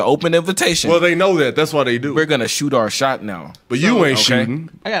that as an open invitation. Well, they know that. That's why they do. We're gonna shoot our shot now. But you ain't okay. shooting.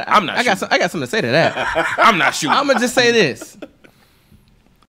 I'm not I got something to say to that. I'm not shooting. I'm gonna just say this.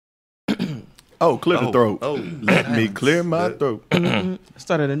 oh, clear the throat. Oh, Let me clear my throat.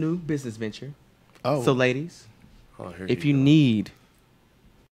 Started a new business venture. Oh. So, ladies, oh here if you need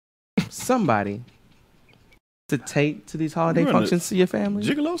somebody to take to these holiday You running- functions to your family,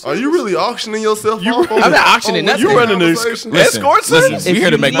 Gigolo are you really auctioning yourself off? I'm not auctioning nothing. You running this conversation? Listen, escort listen, service? we here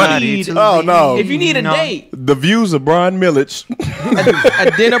to make money. need, Oh, no. if you need a No. date, The views of Brian Millich.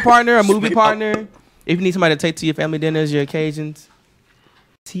 a dinner partner, a movie partner, if you need somebody to take to your family dinners, your occasions,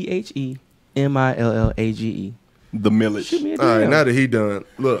 TheMillage. The Millich. Shoot me a All right, DM. now that he done,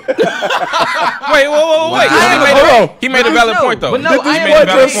 look. Wait, wait. Hold on. He made a valid point though. But no, Did I this am boy a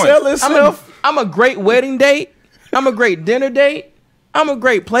just great- sell himself? I'm a great wedding date. I'm a great dinner date. I'm a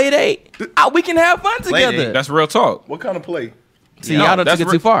great play date. We can have fun together. date. That's real talk. What kind of play? See, y'all don't that's take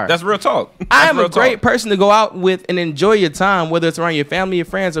it re- too far. That's real talk. I That's am a real great talk. person to go out with and enjoy your time, whether it's around your family, your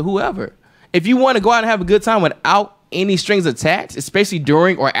friends, or whoever. If you want to go out and have a good time without any strings attached, especially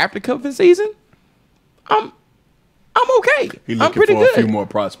during or after cuffing season, I'm okay. He I'm looking pretty for a few good. more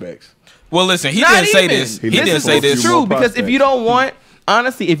prospects. Well, listen, he Not didn't say even. this. He This didn't is say a few this. more True, because if prospects. you don't want,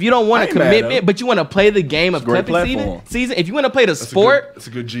 honestly, if you don't want I a ain't mad at him. commitment, but you want to play the game of a great cuffing platform. season, if you want to play the sport It's a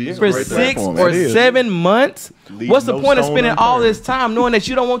good G. for right there. 6 platform, or it is. 7 months, Leave what's the no point of stone spending all unturned. this time knowing that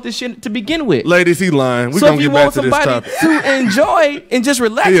you don't want this shit to begin with? Ladies, he lying. We're So going if to you get back want to this somebody topic. to enjoy and just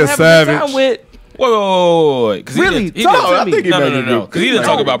relax He and a have a good time savage. with, Wait. 'Cause Really? He Talk didn't, to I me. think he no, made no, it no. good. Because he didn't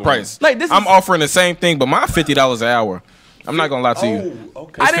talk about price. Like, this I'm is- offering the same thing, but my $50 an hour. I'm not gonna lie to you.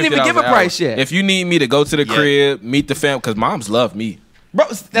 okay. I didn't even $50 give a an hour. price yet. If you need me to go to the crib, meet the fam, because moms love me. Bro,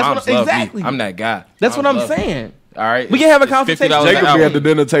 that's Moms what love exactly. me. I'm that guy. That's what Moms I'm love me. saying. All right, We can have a It's conversation. $50 an Jacob hour. be at the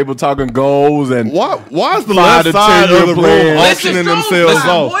dinner table talking goals and Why is the 5 left to side 10 of the year room plan. auctioning Listen, themselves listen,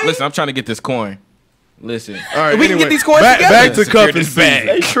 off? boy. Listen, I'm trying to get this coin. Listen. All right, We can get anyway, these coins back, together. back to Secure cuffing this bag.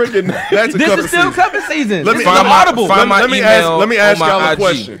 season. they tricking. Back to This cuffing is still season. cuffing season. Let This me is find my- audible. find my Let me email ask on my y'all a IG.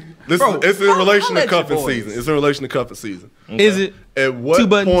 question. Listen, Bro, it's in relation I'll to let you cuffing boys. season. It's in relation to cuffing season. Is it? At 2 what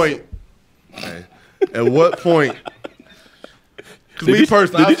buttons. point? At what point? Because me Did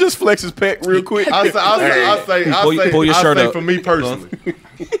personally, he just flex his pec real quick? I say, Pull your shirt up. for me personally,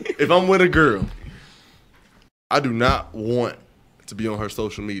 if I'm with a girl, I do not want to be on her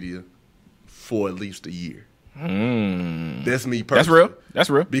social media for at least a year. That's me personally. That's real. That's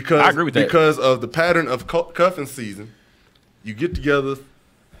real. Because I agree with that. Because of the pattern of cuffing season, you get together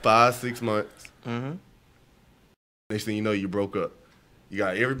 5-6 months. Next thing you know, you broke up. You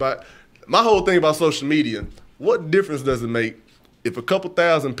got everybody. my whole thing about social media, what difference does it make if a couple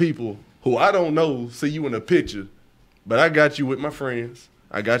thousand people who I don't know see you in a picture, but I got you with my friends,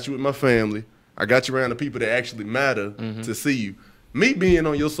 I got you with my family, I got you around the people that actually matter to see you. Me being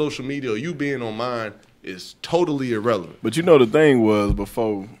on your social media or you being on mine is totally irrelevant. But you know the thing was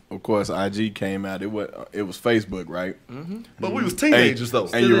before, of course, IG came out. It was Facebook, right? But we was teenagers though.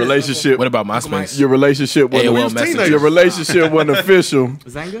 And your relationship. What about MySpace? Your relationship wasn't. AOL Messenger. Your relationship wasn't official.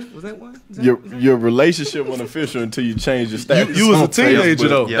 Zanga? Was that one? Your relationship wasn't official until you changed your status. You was on a teenager Facebook.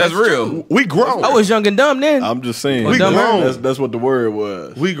 though. Yeah. That's real. We grown. I was young and dumb then. I'm just saying. We grown. That's what the word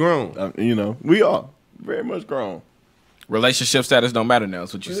was. We grown. You know, we are very much grown. Relationship status don't matter now.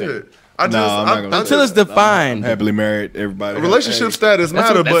 Is what you Yeah. said. I just, No, I'm not gonna Until it's defined. Happily married, everybody. relationship status That's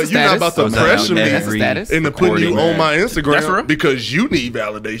matter, what- that's but you're not about status. to So pressure me That's a status. into putting you Recording. on my That's real. Instagram because you need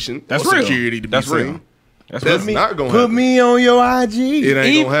validation. That's or real. security to be That's seen. real. That's That's real. not gonna Put happen. me on your IG. It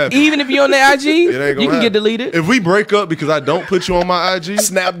ain't gonna happen. Even if you're on the IG, It ain't gonna you can happen. get deleted. If we break up because I don't put you on my IG,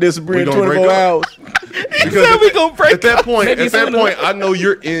 Snap disappearing We gonna break 24 up. hours. because we gonna break at that up. point, Maybe at that sooner. point, I know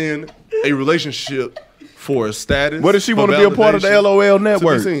you're in a relationship for a status. What if she want want to be a part of the LOL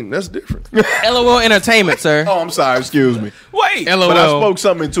network? That's different. LOL Entertainment, sir. Oh, I'm sorry. Excuse me. Wait. LOL. But I spoke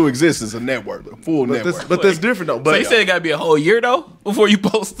something into existence. A network, a full But, network. that's different though. So But you said it got to be a whole year though before you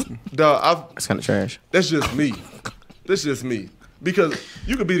post. dog, That's kind of trash. that's just me. That's just me. Because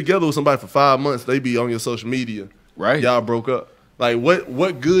you could be together with somebody for 5 months, they be on your social media. Right. Y'all broke up. Like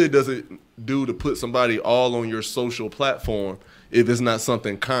what good does it do to put somebody all on your social platform if it's not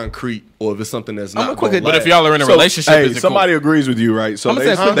something concrete or if it's something that's not quick- gonna But if last? y'all are in a So, relationship, hey, is it somebody cool? agrees with you, right? So I'm they,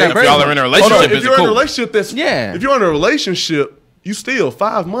 gonna say quick they- If y'all are in a relationship, if is it you're in a cool? relationship that's Yeah. if you're in a relationship, you still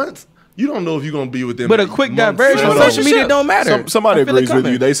 5 months, you don't know if you're gonna be with them. But a in quick months. diversion on Hold on. social media don't matter. somebody I feel it agrees with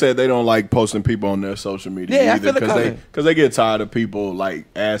coming. you. They said they don't like posting people on their social media Yeah, I either feel it coming. because they get tired of people like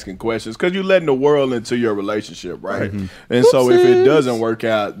asking questions because you letting the world into your relationship, right? And so if it Oopsies. doesn't work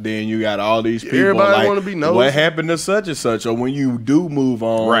out, then you got all these people Everybody like, wanna be nosy. what happened to such and such, or when you do move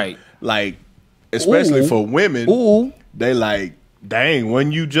on, Right. Like especially Ooh. for women, Ooh. they like. Dang,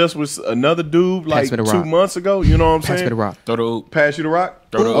 when you just was another dude like me the 2 rock. months ago, you know what I'm Pass saying? me the rock. Throw the hoop. Pass you the rock?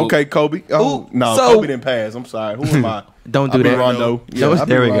 Throw the hoop. Okay, Kobe. Oh, Ooh, no, so- Kobe didn't pass. I'm sorry. Who am I? Don't I do be that. Rondo. Yeah, Don't- I be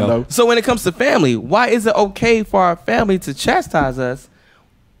There we go. Rondo. So when it comes to family, why is it okay for our family to chastise us?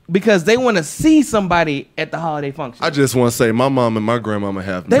 Because they want to see somebody at the holiday function. I just want to say my mom and my grandmama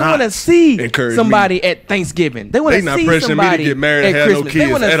have They not want to see encouraged somebody at Thanksgiving. They want They to not see pressuring me to somebody get married at and have no Christmas. They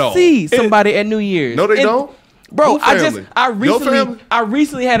kids want at to all. see somebody at New Year's. No, they And- don't. Bro, Who family? Your family? I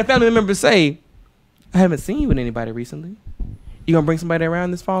recently had a family member say, "I haven't seen you with anybody recently. You gonna bring somebody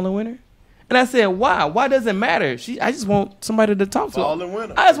around this fall and winter?" And I said, "Why? Why does it matter? I just want somebody to talk to. Fall and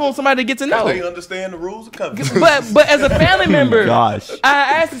winter. I just want somebody to get to know." They understand the rules of covenant. But as a family member, Gosh. I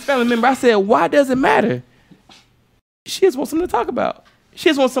asked this family member, I said, why does it matter? She just wants something to talk about. She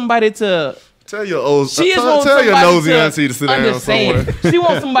just wants somebody to. Tell your old, She just tell wants your somebody nosy to auntie to sit down understand. somewhere. She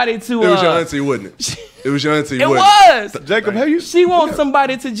wants somebody to. It was your auntie, wasn't it? It was your auntie. It wasn't was. Jacob, have you? She wants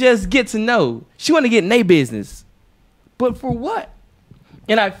somebody to just get to know. She want to get in their business. But for what?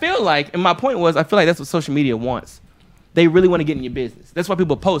 And I feel like, and my point was, I feel like that's what social media wants. They really want to get in your business. That's why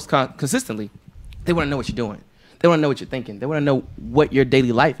people post consistently. They want to know what you're doing. They want to know what you're thinking. They want to know what your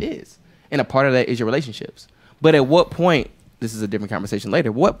daily life is. And a part of that is your relationships. But at what point, this is a different conversation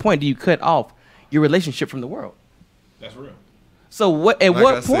later, what point do you cut off your relationship from the world? That's real. So at Like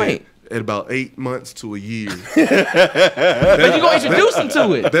what I said, point? At about 8 months to a year. But you're going to introduce them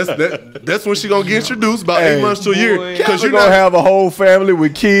to it. That's when she gonna get introduced. About Hey, 8 months to a year. boy. Because You're you're gonna not. have a whole family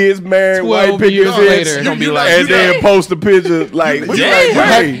with kids, married, 12 white years pickers, later. and, Gonna be like, and then post a picture like, You-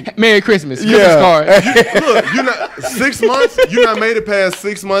 hey, Merry Christmas. Christmas Yeah. card. Look, you're not 6 months. You not made it past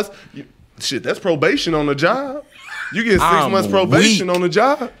 6 months. Shit, that's probation on the job. You get 6 I'm months probation weak. on the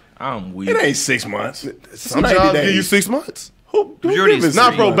job. I'm weak. it ain't 6 months. Some 90 jobs days. give you 6 months. Who Majority gives is a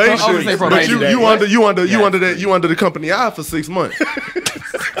Not shit? probation, I was gonna say but probation. you under the company eye for 6 months.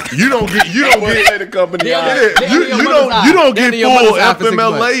 you don't get the company. Yeah. eye. yeah, They're you, in your you mother's don't eye. you don't They're get in your full mother's eye for 6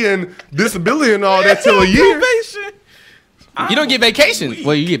 FMLA and disability and all that till a year. You don't get vacation.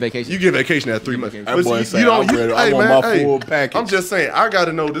 Well, you get vacation. You get vacation at 3 months. That But boy you say, don't. I'm You, ready. I hey, want man, my hey, full package. I'm just saying, I got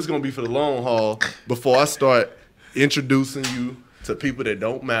to know this is gonna be for the long haul before I start introducing you to people that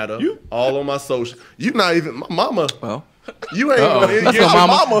don't matter. All on my social. You not even my mama. Well, You ain't Uh-oh. gonna Let's get go,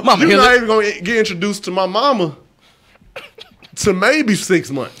 mama. Mama, you hear not that? even gonna get introduced to my mama to maybe 6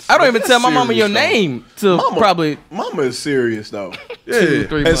 months. I don't even tell my mama your serious, though. name till probably Mama is serious though.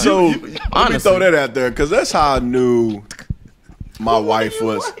 2-3 And months. so let me honestly. throw that out there because that's how I knew my wife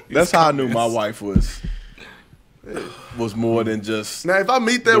was. That's how I knew my wife was was more than just Now, if I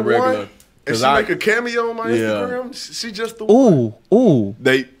meet that the regular. one and she 'Cause make a cameo on my Yeah. Instagram, she just the one. Ooh.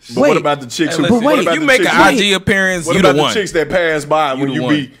 But Wait. what about the chicks? Hey, who, listen, what if about you the make chicks an who- IG appearance, What you about the the one. chicks that pass by when the you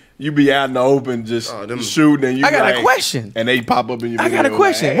one. be out in the open just Oh, them- shooting and you I got a like- question. and they pop up in your I got a video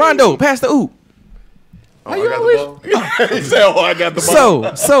question. like, Rondo, pass the oop. Oh, I got the ball. hey. He said, "Oh, I got the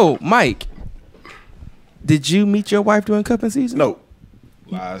ball." So, Mike, did you meet your wife during cupping season? No,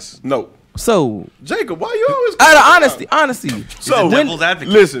 Lies. no, So, Jacob, why you always out of honesty, So a devil's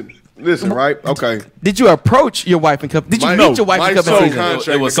advocate. listen, right? Okay. did you approach your wife in cup? Did you Mike- meet your wife in Mike cupping sold season? contract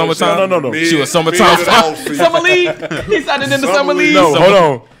It was negotiation. summertime? No. She was summertime. Mid- off-season. Summer league. He signed in the summer league. No, hold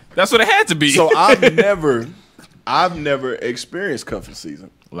on. That's what it had to be. So I've never experienced cuffing season.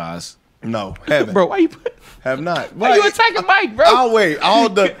 Lies. No, haven't. Bro, why you Have not. why you attacking Mike, bro? I'll wait. All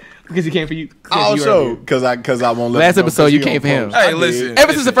the Because he came for you. also because I won't let Last him know, episode 'cause you he came on for him. post. Hey, I did. listen.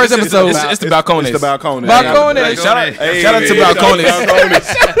 Ever since the first episode. It's the Balcones. It's the Balcones. Balcones. Shout out to Balcones.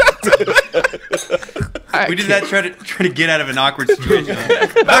 We did that try to get out of an awkward situation.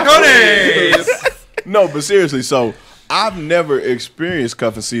 Balcones! No, but seriously, so I've never experienced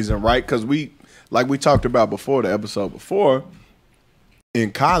cuffing season, right? Because we talked about before the episode before,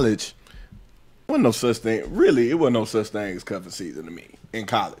 in college, wasn't no such thing. Really, it wasn't no such thing as cuffing season to me in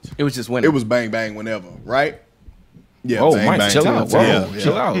college. It was just winning. It was bang bang whenever, right? Yeah. Oh, bang, Mike, bang, chill out. Whoa, Yeah,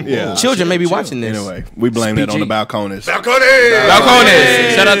 chill out. Yeah. Children may be watching this. Anyway, we blame that on the PG. balconies.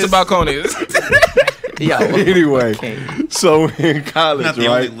 Balcones. Shout out to Balcones. Yeah. Anyway, so in college, Not the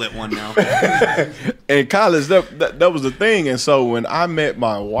right? only lit one now. In college, that was the thing. And so when I met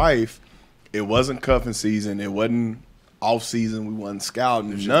my wife, it wasn't cuffing season. It wasn't off season. We wasn't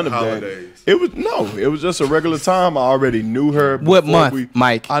scouting. None of holidays. that. It was just a regular time. I already knew her. What before month,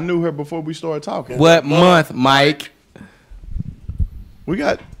 Mike? I knew her before we started talking. What month, Mike? We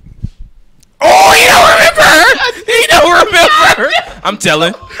got. Oh, you don't remember? You don't remember? I'm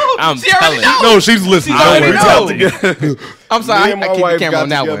telling. No, she's listening. She already Don't worry. know. I'm sorry. Me and I my keep the wife camera got on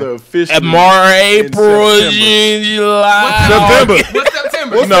that together one. officially. March, April, September. June, July. September. What's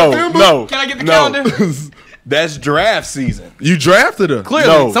September? No. Can I get the no. calendar? That's draft season. You drafted her. Clearly,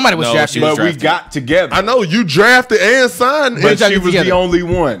 No. somebody was No, drafted. she was But we drafted. got together. I know you drafted and signed, But and y'all she get was together? the only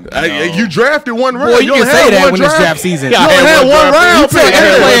one. you drafted one round. Boy, you can only say had that one when it's draft season. You only had one You round. tell pick.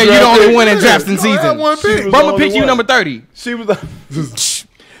 every player you the only one in Yeah. drafting You only had season. one She pick. was But I'm the gonna pick only you one. number 30. She was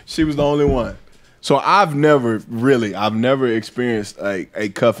she was the only one. So I've never experienced a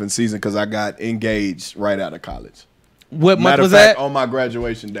cuffing season because I got engaged right out of college. What month Matter was of fact, that? on my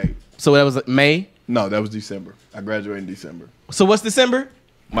graduation date. So that was May. No, that was December. I graduated in December. So what's December?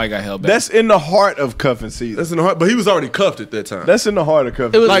 Mike got held back. That's in the heart of cuffing season. That's in the heart, but he was already cuffed at that time. That's in the heart of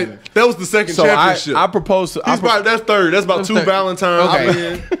cuffing It was season. Like that was the second So championship. I proposed to. He's probably, that's third. That's about That's two third. Valentine's.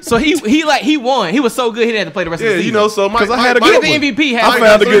 Okay. So he won. He was so good he didn't have to play the rest of Yeah, the season. you know. So Mike, 'Cause I had a Mike- good He one. the MVP. I Half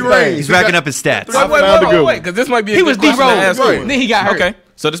found a three good rings. thing. He's racking up his stats. I found a good one. because this might be a He good was question to ask D-Rose. you. Then he got hurt. Okay,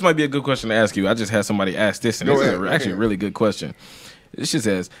 so this might be a good question to ask you. I just had somebody ask this, and Go this ahead. is actually a really good question. This just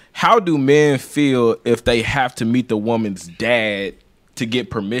says, how do men feel if they have to meet the woman's dad to get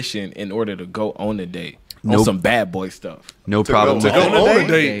permission in order to go on a date? On Nope. some bad boy stuff. No To problem. go with that. on a date?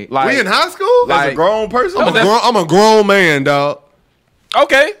 date. Like- we in high school? As a grown person, I'm a grown man, dog.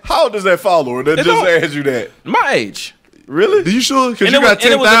 Okay, how does that follow? Or that It just don't- asked you that? my age. Really? Do you sure? Because And you it was- got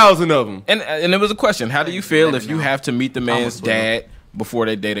and it was a- 10,000 of them. And it was a question. How do you feel if you have to meet the man's dad before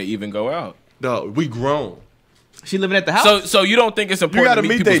they date or even go out? Dog, we grown. She living at the house. So you don't think it's important gotta to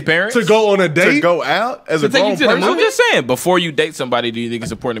meet meet people's they- parents? To go on a date? To go out as a take you grown to the person? I'm just saying, before you date somebody, do you think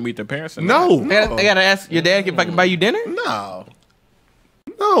it's important to meet their parents? Or not? No. I gotta ask your dad if I can buy you dinner. No.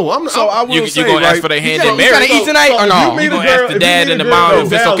 No, I'm So I I'm, will You say, gonna right, ask for their hand You in trying marriage? to eat tonight or if no? you meet You a gonna girl- ask if the you dad meet and a the girl mom in if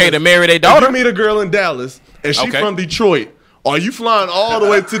it's Dallas, okay to marry their If daughter? you meet a girl in Dallas and she Okay. from Detroit, are you flying all the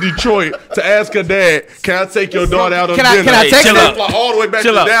way to Detroit to ask her dad, can I take your daughter out on Can I- dinner? can I text Chill her? out. Fly all the way back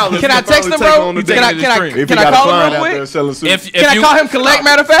Chill to out. Dallas. Can I and text him, probably take her bro? on a Can date. I If you can I got a call flying him real out there quick? selling sushi. If Can I you call him collect?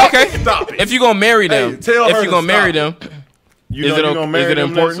 Matter of fact. okay, Stop it. if you gonna marry them, tell her if you to gonna marry stop. them, you is know it you o- gonna is marry it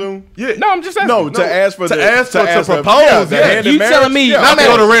them that important? soon? Yeah. No, I'm just asking. No, to ask for to the ask for- to ask propose, the yeah. hand in You marriage? telling me? Yeah, my I'm man-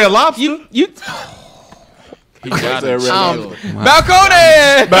 going to Red Lobster. You He got it.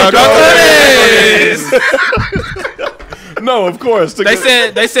 Balcones. No, of course. They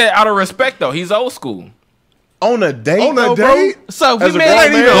said out of respect though, he's old school. on a date. On a though, date? So if As we a met, grown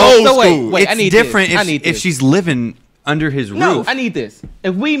ain't man, even old so school. wait, I It's need different this. I need if this. she's living under his No, roof. I need this.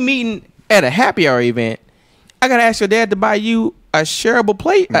 If we meeting at a happy hour event, I gotta ask your dad to buy you a shareable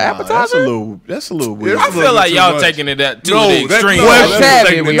plate, an appetizer. That's a little weird. Yeah, I feel like y'all taking it that to No, the that- extreme. no, Well, that's tad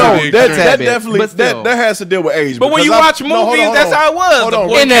taking bit, it we to are. the No, extreme. that But definitely still. that has to deal with age. But when because you I- watch no, movies, hold on, that's hold on. how it was. Hold The on.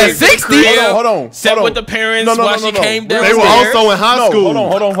 boy In the came to 60s? crib, Hold on. sat with the parents while she came down. They were also in high No, school.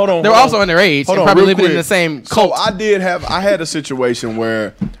 hold on. They were also underage Hold and on, probably real living in quick. the same So cult. I had a situation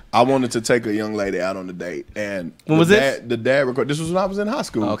where I wanted to take a young lady out on a date, and When was this? The dad recorded. This was when I was in high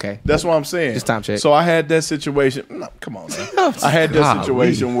school. Okay. That's what I'm saying. Just time check. So I had that situation. No, come on, man. I had that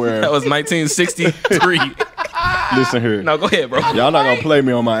situation where. That was 1963. Listen here. No, go ahead, bro. Y'all not gonna play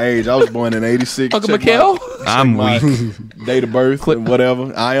me on my age. I was born in '86. Uncle Check Mikhail? I'm my weak. date of birth and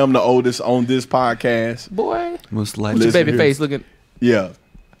whatever. I am the oldest on this podcast. Boy, Most Listen likely. baby here. face looking. Yeah,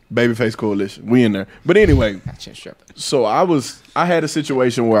 Babyface Coalition. We in there. But anyway, Chin strap. so I had a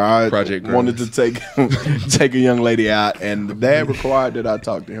situation where I Project wanted to take a young lady out, and the dad required that I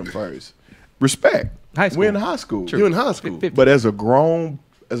talk to him first. Respect. High school. We're in high school. You in high school. But as a grown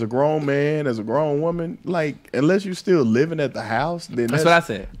man, as a grown woman, like unless you still living at the house, then That's what I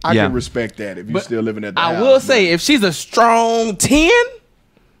said. I Yeah. can respect that if you But still living at the I house. will say, if she's a strong 10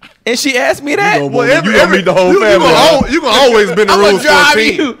 and she asked me that, you gonna meet the whole you family. huh? You gonna always been the I'm rules gonna for a drive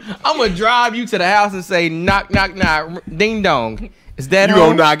team. you. I'm gonna drive you to the house and say, knock, knock, knock, ding dong. Is Dad You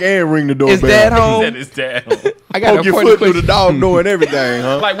home? gonna knock and ring the doorbell. Is Dad home? That is dad. I got Poke an your important foot through the question. dog door and everything,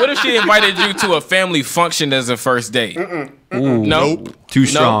 huh? Like, what if she invited you to a family function as a first date? No. Nope. Too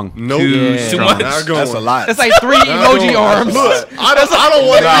strong. Nope. Too Yeah. Too strong. much. Not going. That's a lot. That's like 3 emoji arms. Look, I don't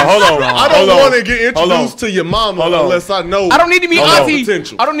want to. hold on. I don't Hold on. want to get Hold on. introduced to your mama Hold on. unless I know. I don't need to meet Hold on. Auntie.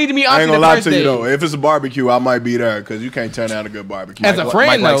 Potential. I don't need to meet I Auntie ain't the gonna lie first to you date. though. If it's a barbecue, I might be there because you can't turn down a good barbecue. As a Mike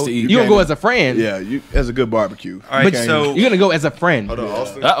friend, likes though, to eat. you gonna go as a friend. Yeah, you as a good barbecue. All right, You so can't- You're gonna go as a friend. Hold on,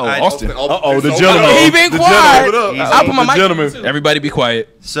 Austin. Uh-oh, Austin. Uh-oh, the So- gentleman. He been The quiet. gentleman. What up? I'll put my The mic. gentleman. too. Everybody be quiet.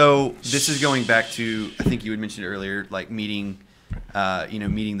 So this is going back to, I think you had mentioned earlier, like meeting,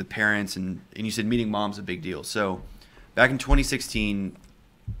 meeting the parents, and you said meeting mom's a big deal. So back in 2016,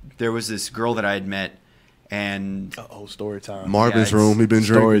 there was this girl that I had met, and Oh, story time. Marvin's Yeah, room. He been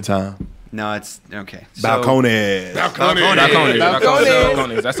drinking. Story time. no, it's okay. Balcones.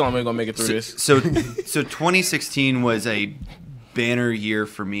 Balcones. That's the only way gonna make it through this. So 2016 was a banner year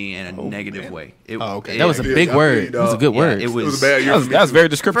for me in a negative way. Oh, okay. That was a big word. That was a good word. It It was was a bad year. That was very for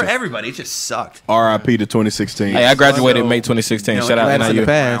descriptive. everybody. It just sucked. R.I.P. to 2016. Hey, I graduated So- May 2016. No, Shout out glad it's in the NIU.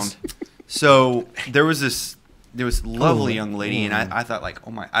 past. So there was this lovely young lady, and I thought like,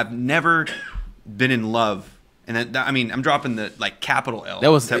 oh my, I've never been in love, and I mean, I'm dropping the like capital L.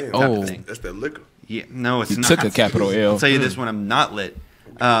 That was- type oh. of thing. That's that liquor. Yeah, no, it's You not. took a capital L. I'll tell you this one, I'm not lit.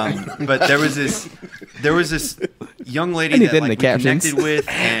 But there was this young lady I need that that in like, the we captions. connected with,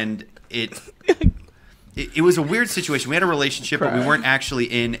 and it was a weird situation. We had a relationship, but we weren't actually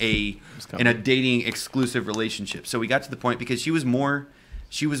in a dating exclusive relationship. So we got to the point because she was more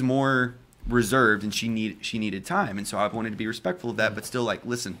reserved, and she needed time, and so I wanted to be respectful of that, but still like,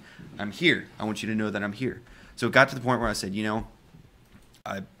 listen, I'm here. I want you to know that I'm here. So it got to the point where I said,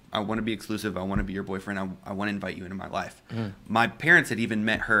 I want to be exclusive. I want to be your boyfriend. I want to invite you into my life. My parents had even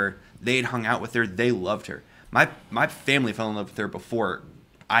met her. They had hung out with her. They loved her. My family fell in love with her before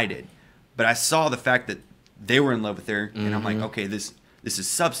I did. But I saw the fact that they were in love with her, and I'm like, okay, this is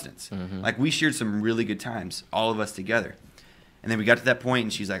substance. Like, we shared some really good times, all of us together. And then we got to that point,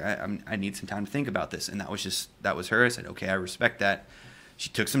 and she's like, I need some time to think about this. And that was her. I said, okay, I respect that. She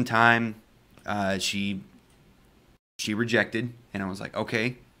took some time. She rejected, and I was like,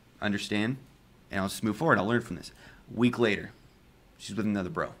 okay, understand, and I'll just move forward. I'll learn from this. A week later, she's with another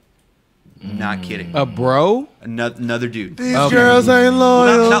bro. Not kidding. A bro? Another dude. These Okay. girls ain't Well,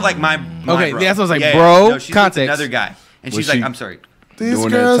 loyal. not like my Okay, bro. that's what I was like, bro, No, she's context. with another guy, and Was she's like, she- I'm sorry. These During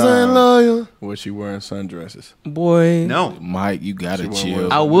girls that ain't time. loyal. Was she wearing sundresses? Boy. No, Mike, you gotta She won't chill.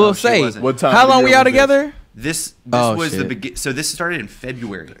 work. I will No, she say. wasn't. What time? How of the long we year out was this? together? this Oh, was the shit. beginning. So this started in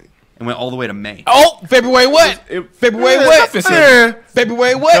February and went all the way to May. Oh, February what? February what? Man,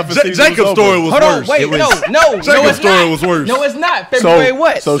 February what? Cuffing season was Jacob's over. story was Hold on, worse. wait, no, it's Jacob's story not. was worse. No, it's not. February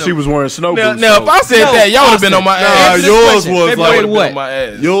what? So she was wearing snow Now, boots. now so- if I said No, that, y'all would have been on my Nah, ass. Answer this yours question. was February like what? On my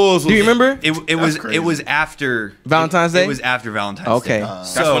ass. yours. Do you remember? It was after Valentine's Day? It was after Valentine's Okay. Day.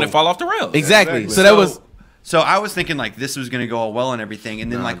 That's when it fall off the rails. Exactly. Exactly. So that was. So I was thinking like this was gonna go all well and everything,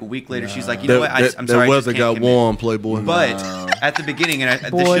 and then like a week later, she's like, you know That, what? I'm that sorry. I weather just got can't commit. warm, Playboy. But at the beginning, and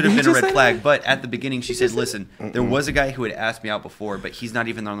this Boy, should did have you been a just red say flag, that? but at the beginning, she said, listen, there was a guy who had asked me out before, but he's not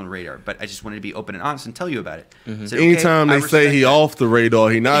even on the radar. But I just wanted to be open and honest and tell you about it. I said, okay, Anytime I they say respect he that. off the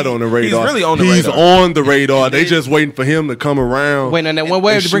radar, he not on the radar. really on the He's radar. on the radar. They just waiting for him to come around. Waiting on that one and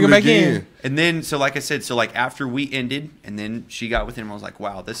wave to bring shoot him back again. And then, so like I said, so like after we ended, and then she got with him, I was like,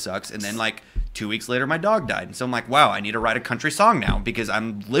 wow, this sucks. And then like 2 weeks later, my dog died. And so I'm like, wow, I need to write a country song now because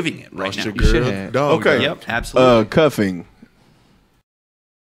I'm living it right Lost now. your You should girl, have. dog. Okay. Yep, absolutely. Cuffing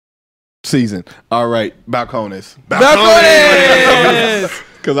season. All right, balcones. Balcones!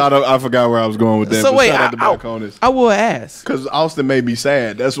 Because I forgot where I was going with that. So but wait, shout out to I balcones. will ask. Because Austin made me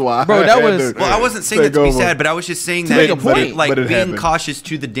sad. That's why. Bro, I that had was- to Well, I wasn't saying that take to be over. sad, but I was just saying To that make a it's point. like But it being happened. cautious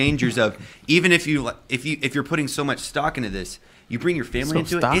to the dangers of even if you're putting so much stock into this, you bring your family So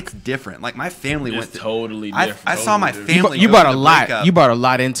into stock? it. It's different. Like my family It's went. totally I different. saw my Totally family. You go brought a through the lot. breakup. You brought a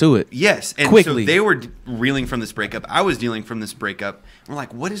lot into it. Yes, and Quickly. so they were reeling from this breakup. I was dealing from this breakup. We're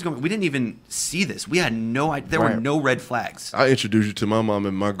like, what is going? We didn't even see this. We had no idea. There were Right. no red flags. I introduced you to my mom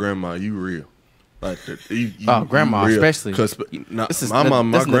and my grandma. You real. Like, Oh, grandma especially. Because This is my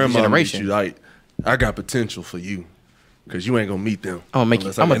mom, my that's another grandma meet generation. you like, I got potential for you. Because you ain't going to meet them. I'm gonna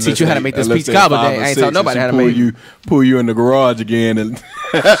Unless I'm gonna teach you how to make this Unless peach they're cobbler. 5 Day. or I ain't 6 taught nobody and how to she make. pull you in the garage again and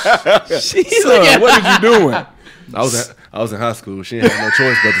She's son, like, what are you doing? I was in high school. She ain't had no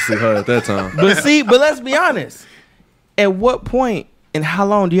choice but to see her at that time. but let's be honest. At what point and how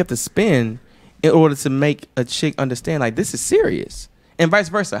long do you have to spend in order to make a chick understand like this is serious, and vice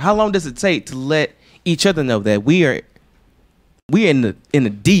versa? How long does it take to let each other know that we're in the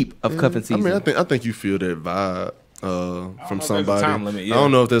deep of cuffing I season? mean, I think you feel that vibe from know if there's a somebody. time limit, yeah. I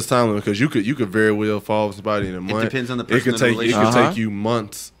don't know if there's time limit because you could very well fall with somebody in a month. depends on the It person could and the take relationship. take you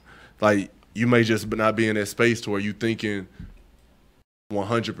months. Like you may just not be in that space to where you thinking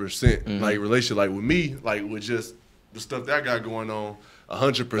 100%. Like relationship, like with me, like with just the stuff that I got going on,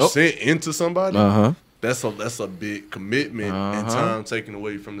 100% into somebody. Uh-huh. That's a big commitment and time taken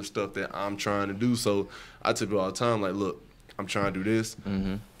away from the stuff that I'm trying to do. So I tell people all the time, like, look, I'm trying to do this.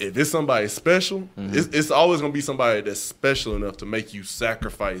 If it's somebody special, it's always gonna be somebody that's special enough to make you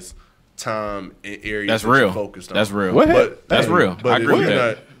sacrifice time in areas That's that real. you're focused on. That's real. What hap- But That's real. I if agree with you're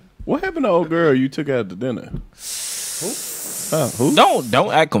that. not- What happened to old girl you took out to dinner? Who?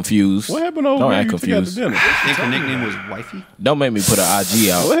 Don't act confused. What happened to old Don't girl act you took out to confused. dinner? I think her nickname was Wifey. Don't make me put an IG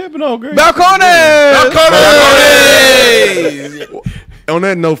out. What happened to old girl? On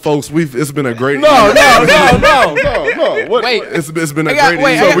that note, folks, it's been a great No. What? Wait, It's been a I got- great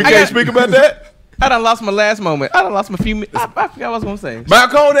wait, evening. So we I can't got- speak about that? I done lost my last moment. I done lost my few minutes. I forgot what I was gonna say.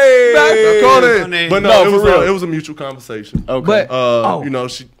 Balcone! Balcone. But No, no, for real. it was a mutual conversation. Okay. But You know,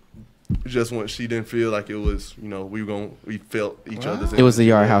 she didn't feel like it was, you know, we felt each other's. It was a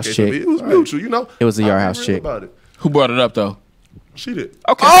Yard House energy. chick. It was mutual, you know. It was a I'll Yard be House real chick. about it. Who brought it up though? She did.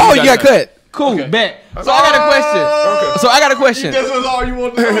 Okay. Oh, so you got cut. Cool, bet. So I got a question. Okay. So I got a question. This was all you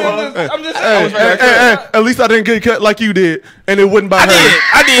wanted to know. I'm just Hey, at least I didn't get cut like you did, and it wasn't by her.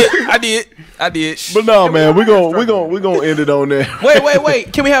 I did. But no, man, we gonna end it on that.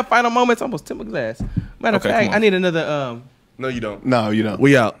 Wait. Can we have final moments? Almost Tim McGlass. Matter of Okay, fact, come on. I need another. No, you don't. No, you don't.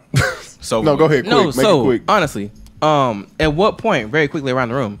 We out. So No, go ahead. Quick. No, Make so it quick. honestly, at what point? Very quickly around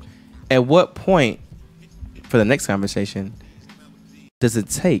the room. At what point for the next conversation does it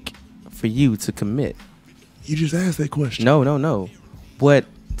take for you to commit? You just asked that question. No. What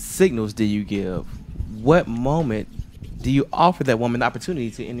signals do you give? What moment do you offer that woman the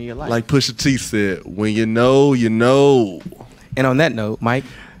opportunity to enter your life? Like Pusha T said, when you know, you know. And on that note, Mike,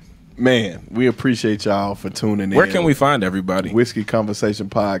 Man, we appreciate y'all for tuning in. where can we find everybody? Whiskey Conversation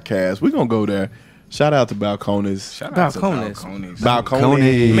Podcast. We're gonna go there. Shout out to Balcones. Shout out to Balcones.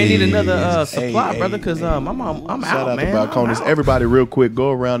 Balcones. may need another supply, Hey, brother, because I'm Shout out, out man. to Balcones. I'm out. Everybody, real quick,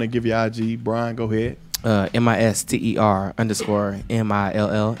 go around and give your IG. Brian, go ahead. MISTER _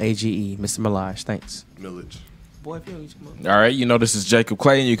 MILLAGE, Mr. Milage. Thanks. Millage. Boy, if you don't use All right, you know this is Jacob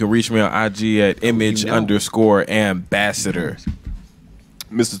Clay, and you can reach me on IG at image _ ambassador.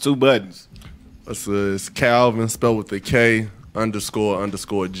 Mr. Two Buttons. It's Calvin spelled with the K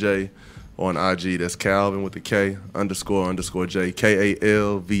 _ J on IG. That's Calvin with the K _ J.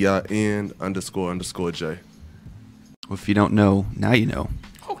 KALVIN _ J. Well, if you don't know, now you know.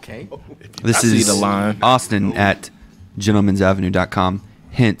 Okay. This I see is the line. Austin at gentlemansavenue.com.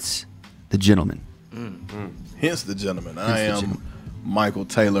 Hence, the gentleman. Hence the gentleman. I am Michael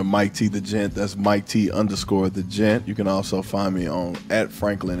Taylor, Mike T the Gent. That's Mike T _ the Gent. You can also find me on at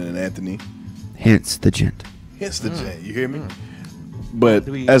Franklin and Anthony. Hence, the gent. Hence the Gent. You hear me? But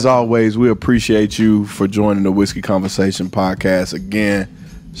as always, we appreciate you for joining the Whiskey Conversation podcast. Again,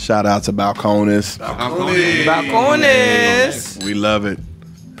 shout out to Balcones. Balcones. We love it.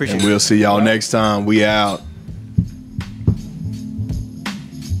 Appreciate And it. we'll see y'all next time. We out.